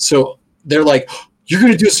 So they're like, you're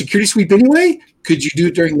going to do a security sweep anyway? Could you do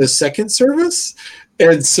it during the second service?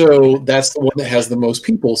 And so that's the one that has the most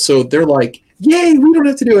people. So they're like, yay, we don't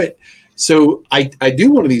have to do it. So I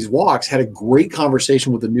do one of these walks, had a great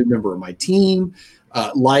conversation with a new member of my team,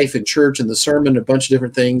 life and church and the sermon, a bunch of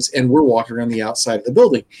different things. And we're walking around the outside of the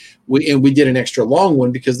building. We did an extra long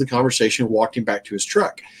one because the conversation walked him back to his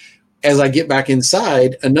truck. As I get back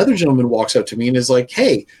inside, another gentleman walks up to me and is like,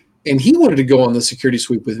 hey, and he wanted to go on the security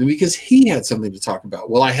sweep with me because he had something to talk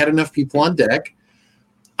about. Well, I had enough people on deck.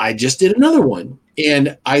 I just did another one.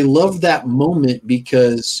 And I love that moment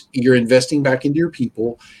because you're investing back into your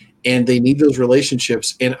people and they need those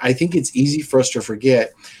relationships. And I think it's easy for us to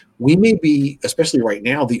forget. We may be, especially right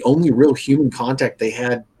now, the only real human contact they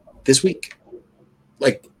had this week.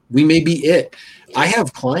 Like, we may be it. I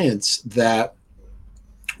have clients that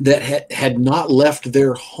had not left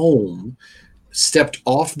their home, stepped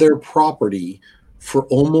off their property for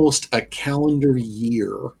almost a calendar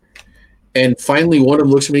year. And finally, one of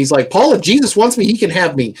them looks at me. He's like, "Paul, if Jesus wants me, he can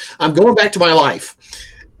have me. I'm going back to my life."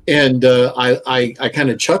 And I kind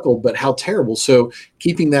of chuckled, but how terrible. So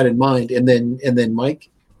keeping that in mind. And then Mike.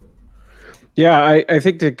 Yeah, I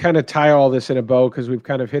think to kind of tie all this in a bow, because we've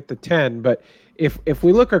kind of hit the 10, but if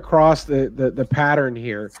we look across the pattern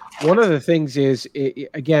here, one of the things is,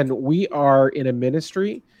 again, we are in a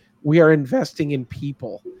ministry, we are investing in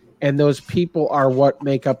people, and those people are what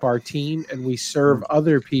make up our team, and we serve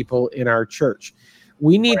other people in our church.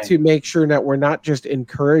 We need to make sure that we're not just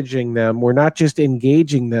encouraging them, we're not just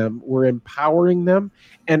engaging them, we're empowering them,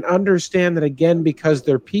 and understand that, again, because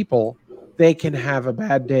they're people, they can have a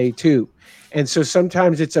bad day too. And so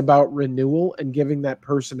sometimes it's about renewal and giving that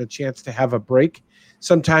person a chance to have a break.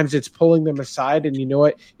 Sometimes it's pulling them aside, and you know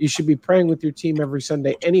what? You should be praying with your team every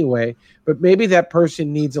Sunday anyway, but maybe that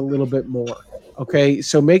person needs a little bit more. Okay,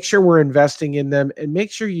 so make sure we're investing in them, and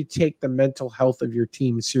make sure you take the mental health of your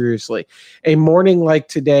team seriously. A morning like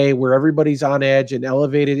today where everybody's on edge and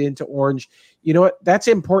elevated into orange, you know what? That's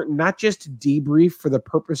important, not just to debrief for the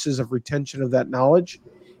purposes of retention of that knowledge.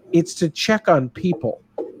 It's to check on people.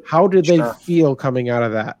 How do they feel coming out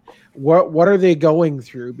of that? What are they going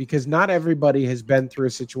through? Because not everybody has been through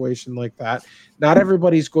a situation like that. Not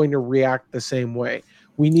everybody's going to react the same way.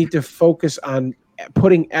 We need to focus on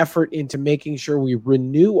putting effort into making sure we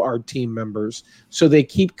renew our team members so they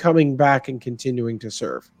keep coming back and continuing to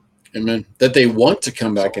serve. Amen. That they want to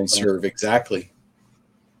come back and serve. Exactly.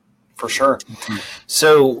 For sure.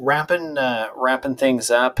 So wrapping things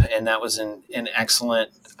up, and that was an excellent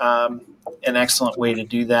way to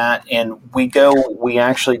do that. And we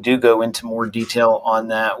actually do go into more detail on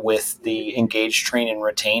that with the Engage, Train, and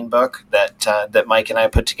Retain book that Mike and I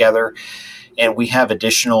put together. And we have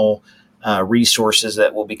additional resources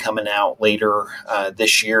that will be coming out later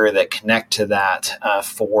this year that connect to that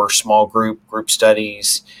for small group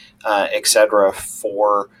studies, et cetera,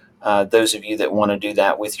 for those of you that want to do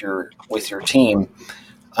that with your team.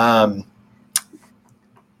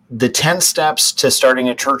 The 10 steps to starting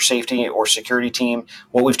a church safety or security team,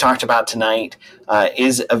 what we've talked about tonight,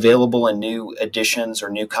 is available in new editions or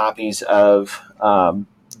new copies of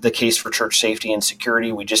the Case for Church Safety and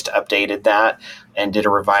Security. We just updated that and did a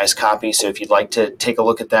revised copy. So if you'd like to take a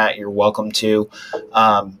look at that, you're welcome to.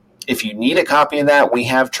 If you need a copy of that, we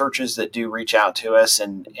have churches that do reach out to us,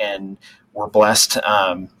 and we're blessed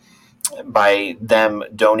by them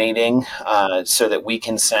donating so that we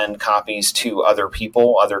can send copies to other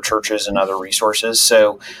people, other churches, and other resources.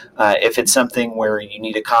 So if it's something where you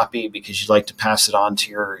need a copy because you'd like to pass it on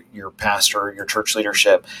to your pastor or your church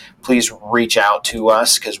leadership, please reach out to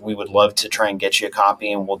us, because we would love to try and get you a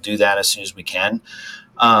copy, and we'll do that as soon as we can.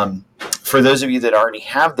 For those of you that already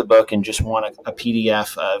have the book and just want a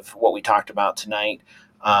PDF of what we talked about tonight,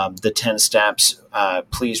 the 10 steps,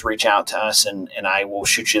 please reach out to us, and I will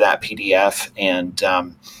shoot you that PDF, and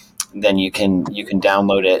then you can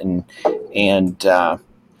download it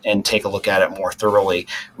and take a look at it more thoroughly.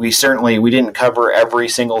 We didn't cover every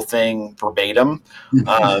single thing verbatim,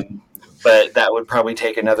 but that would probably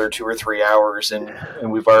take another 2 or 3 hours, and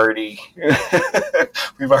we've already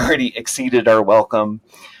exceeded our welcome.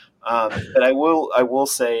 But I will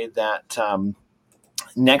say that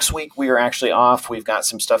next week we are actually off. We've got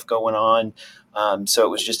some stuff going on, so it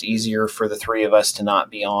was just easier for the three of us to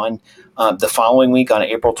not be on. The following week, on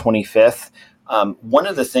April 25th, one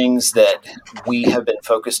of the things that we have been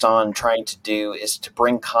focused on trying to do is to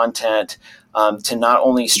bring content to not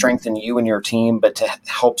only strengthen you and your team, but to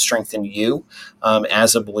help strengthen you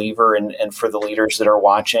as a believer, and for the leaders that are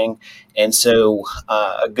watching. And so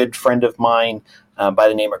a good friend of mine by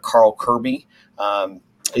the name of Carl Kirby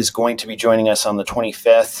is going to be joining us on the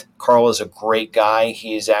 25th. Carl is a great guy.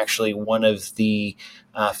 He is actually one of the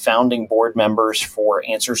founding board members for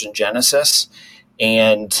Answers in Genesis.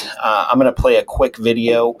 And I'm going to play a quick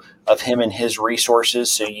video of him and his resources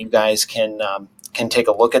so you guys can take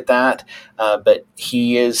a look at that. But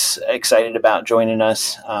he is excited about joining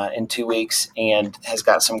us in 2 weeks, and has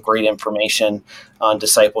got some great information on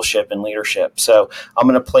discipleship and leadership. So I'm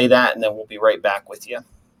going to play that, and then we'll be right back with you.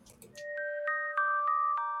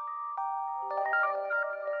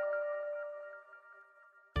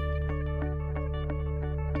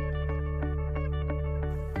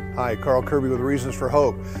 Hi, Carl Kirby with Reasons for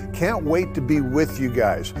Hope. Can't wait to be with you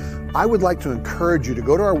guys. I would like to encourage you to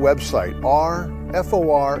go to our website, rforh.com,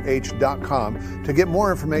 to get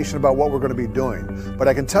more information about what we're going to be doing. But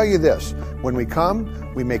I can tell you this, when we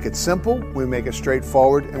come, we make it simple, we make it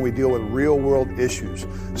straightforward, and we deal with real-world issues.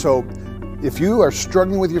 So if you are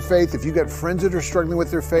struggling with your faith, if you got friends that are struggling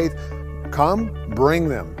with their faith, come, bring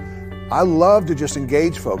them. I love to just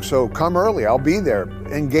engage folks, so come early. I'll be there.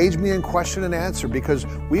 Engage me in question and answer, because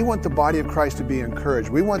we want the body of Christ to be encouraged.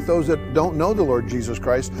 We want those that don't know the Lord Jesus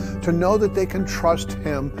Christ to know that they can trust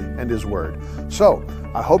Him and His Word. So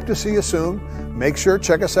I hope to see you soon. Make sure to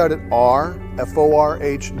check us out at rforh.com.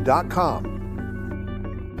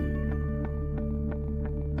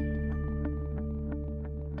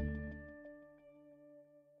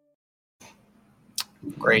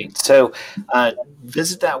 Great. So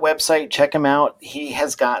visit that website, check him out. He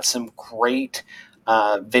has got some great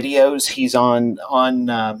videos. He's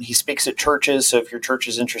he speaks at churches. So if your church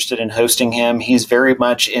is interested in hosting him, he's very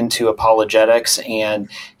much into apologetics,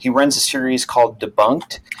 and he runs a series called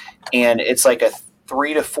Debunked. And it's like a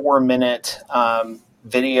 3 to 4 minute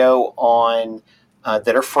video on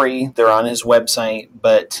that are free. They're on his website,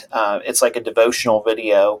 but it's like a devotional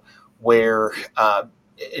video where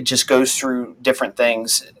it just goes through different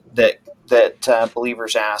things that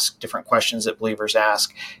believers ask, different questions that believers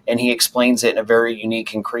ask, and he explains it in a very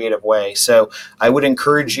unique and creative way. So I would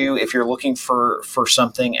encourage you, if you're looking for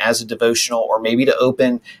something as a devotional, or maybe to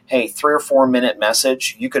open, 3 or 4 minute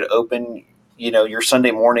message, you could open, your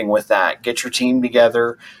Sunday morning with that. Get your team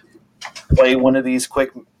together, play one of these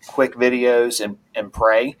quick videos and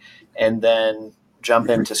pray, and then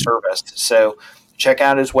jump into service. So check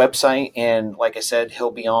out his website, and like I said,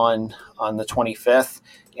 he'll be on the 25th,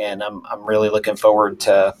 and I'm really looking forward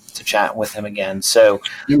to chatting with him again. So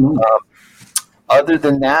other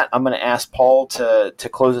than that, I'm going to ask Paul to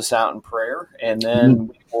close us out in prayer, and then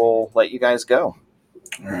we will let you guys go.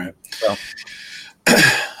 All right. So.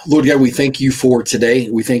 Lord God, we thank you for today.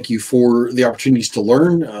 We thank you for the opportunities to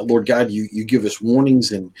learn. Lord God, you give us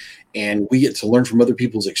warnings, and we get to learn from other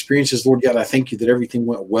people's experiences. Lord God, I thank you that everything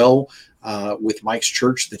went well with Mike's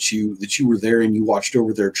church, that you were there and you watched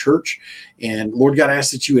over their church. And Lord God, I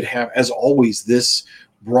ask that you would have, as always, this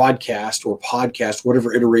broadcast or podcast,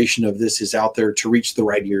 whatever iteration of this is out there, to reach the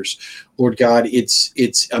right ears. Lord God,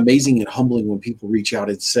 it's amazing and humbling when people reach out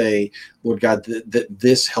and say, Lord God, that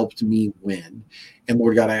this helped me win. And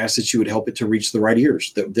Lord God, I ask that you would help it to reach the right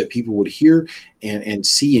ears, that people would hear and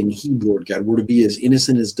see and heed, Lord God. We're to be as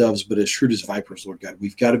innocent as doves, but as shrewd as vipers, Lord God.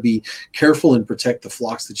 We've got to be careful and protect the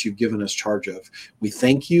flocks that you've given us charge of. We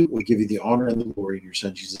thank you. We give you the honor and the glory in your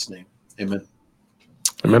Son, Jesus' name. Amen.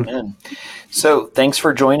 Amen. So thanks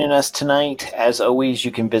for joining us tonight. As always,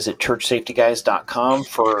 you can visit churchsafetyguys.com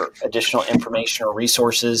for additional information or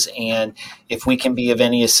resources. And if we can be of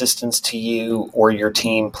any assistance to you or your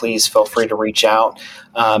team, please feel free to reach out.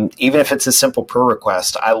 Even if it's a simple prayer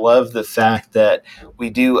request. I love the fact that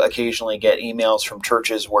we do occasionally get emails from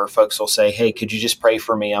churches where folks will say, hey, could you just pray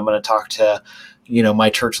for me? I'm going to talk to my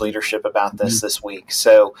church leadership about this week.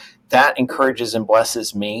 So that encourages and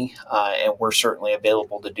blesses me, and we're certainly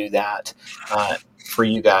available to do that for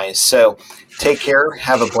you guys. So take care,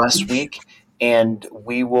 have a blessed week, and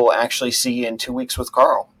we will actually see you in 2 weeks with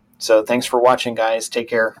Carl. So thanks for watching, guys. Take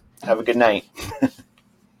care. Have a good night.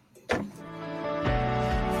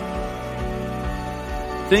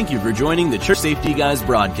 Thank you for joining the Church Safety Guys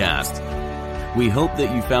broadcast. We hope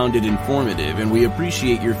that you found it informative, and we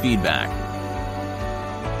appreciate your feedback.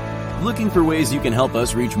 Looking for ways you can help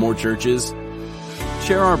us reach more churches?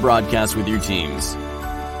 Share our broadcast with your teams.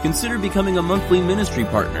 Consider becoming a monthly ministry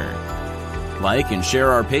partner. Like and share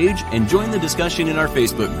our page and join the discussion in our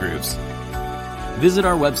Facebook groups. Visit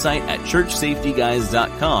our website at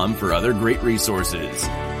churchsafetyguys.com for other great resources.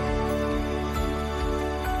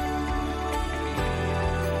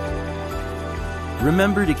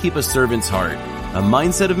 Remember to keep a servant's heart, a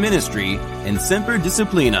mindset of ministry, and semper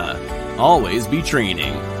disciplina. Always be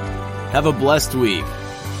training. Have a blessed week.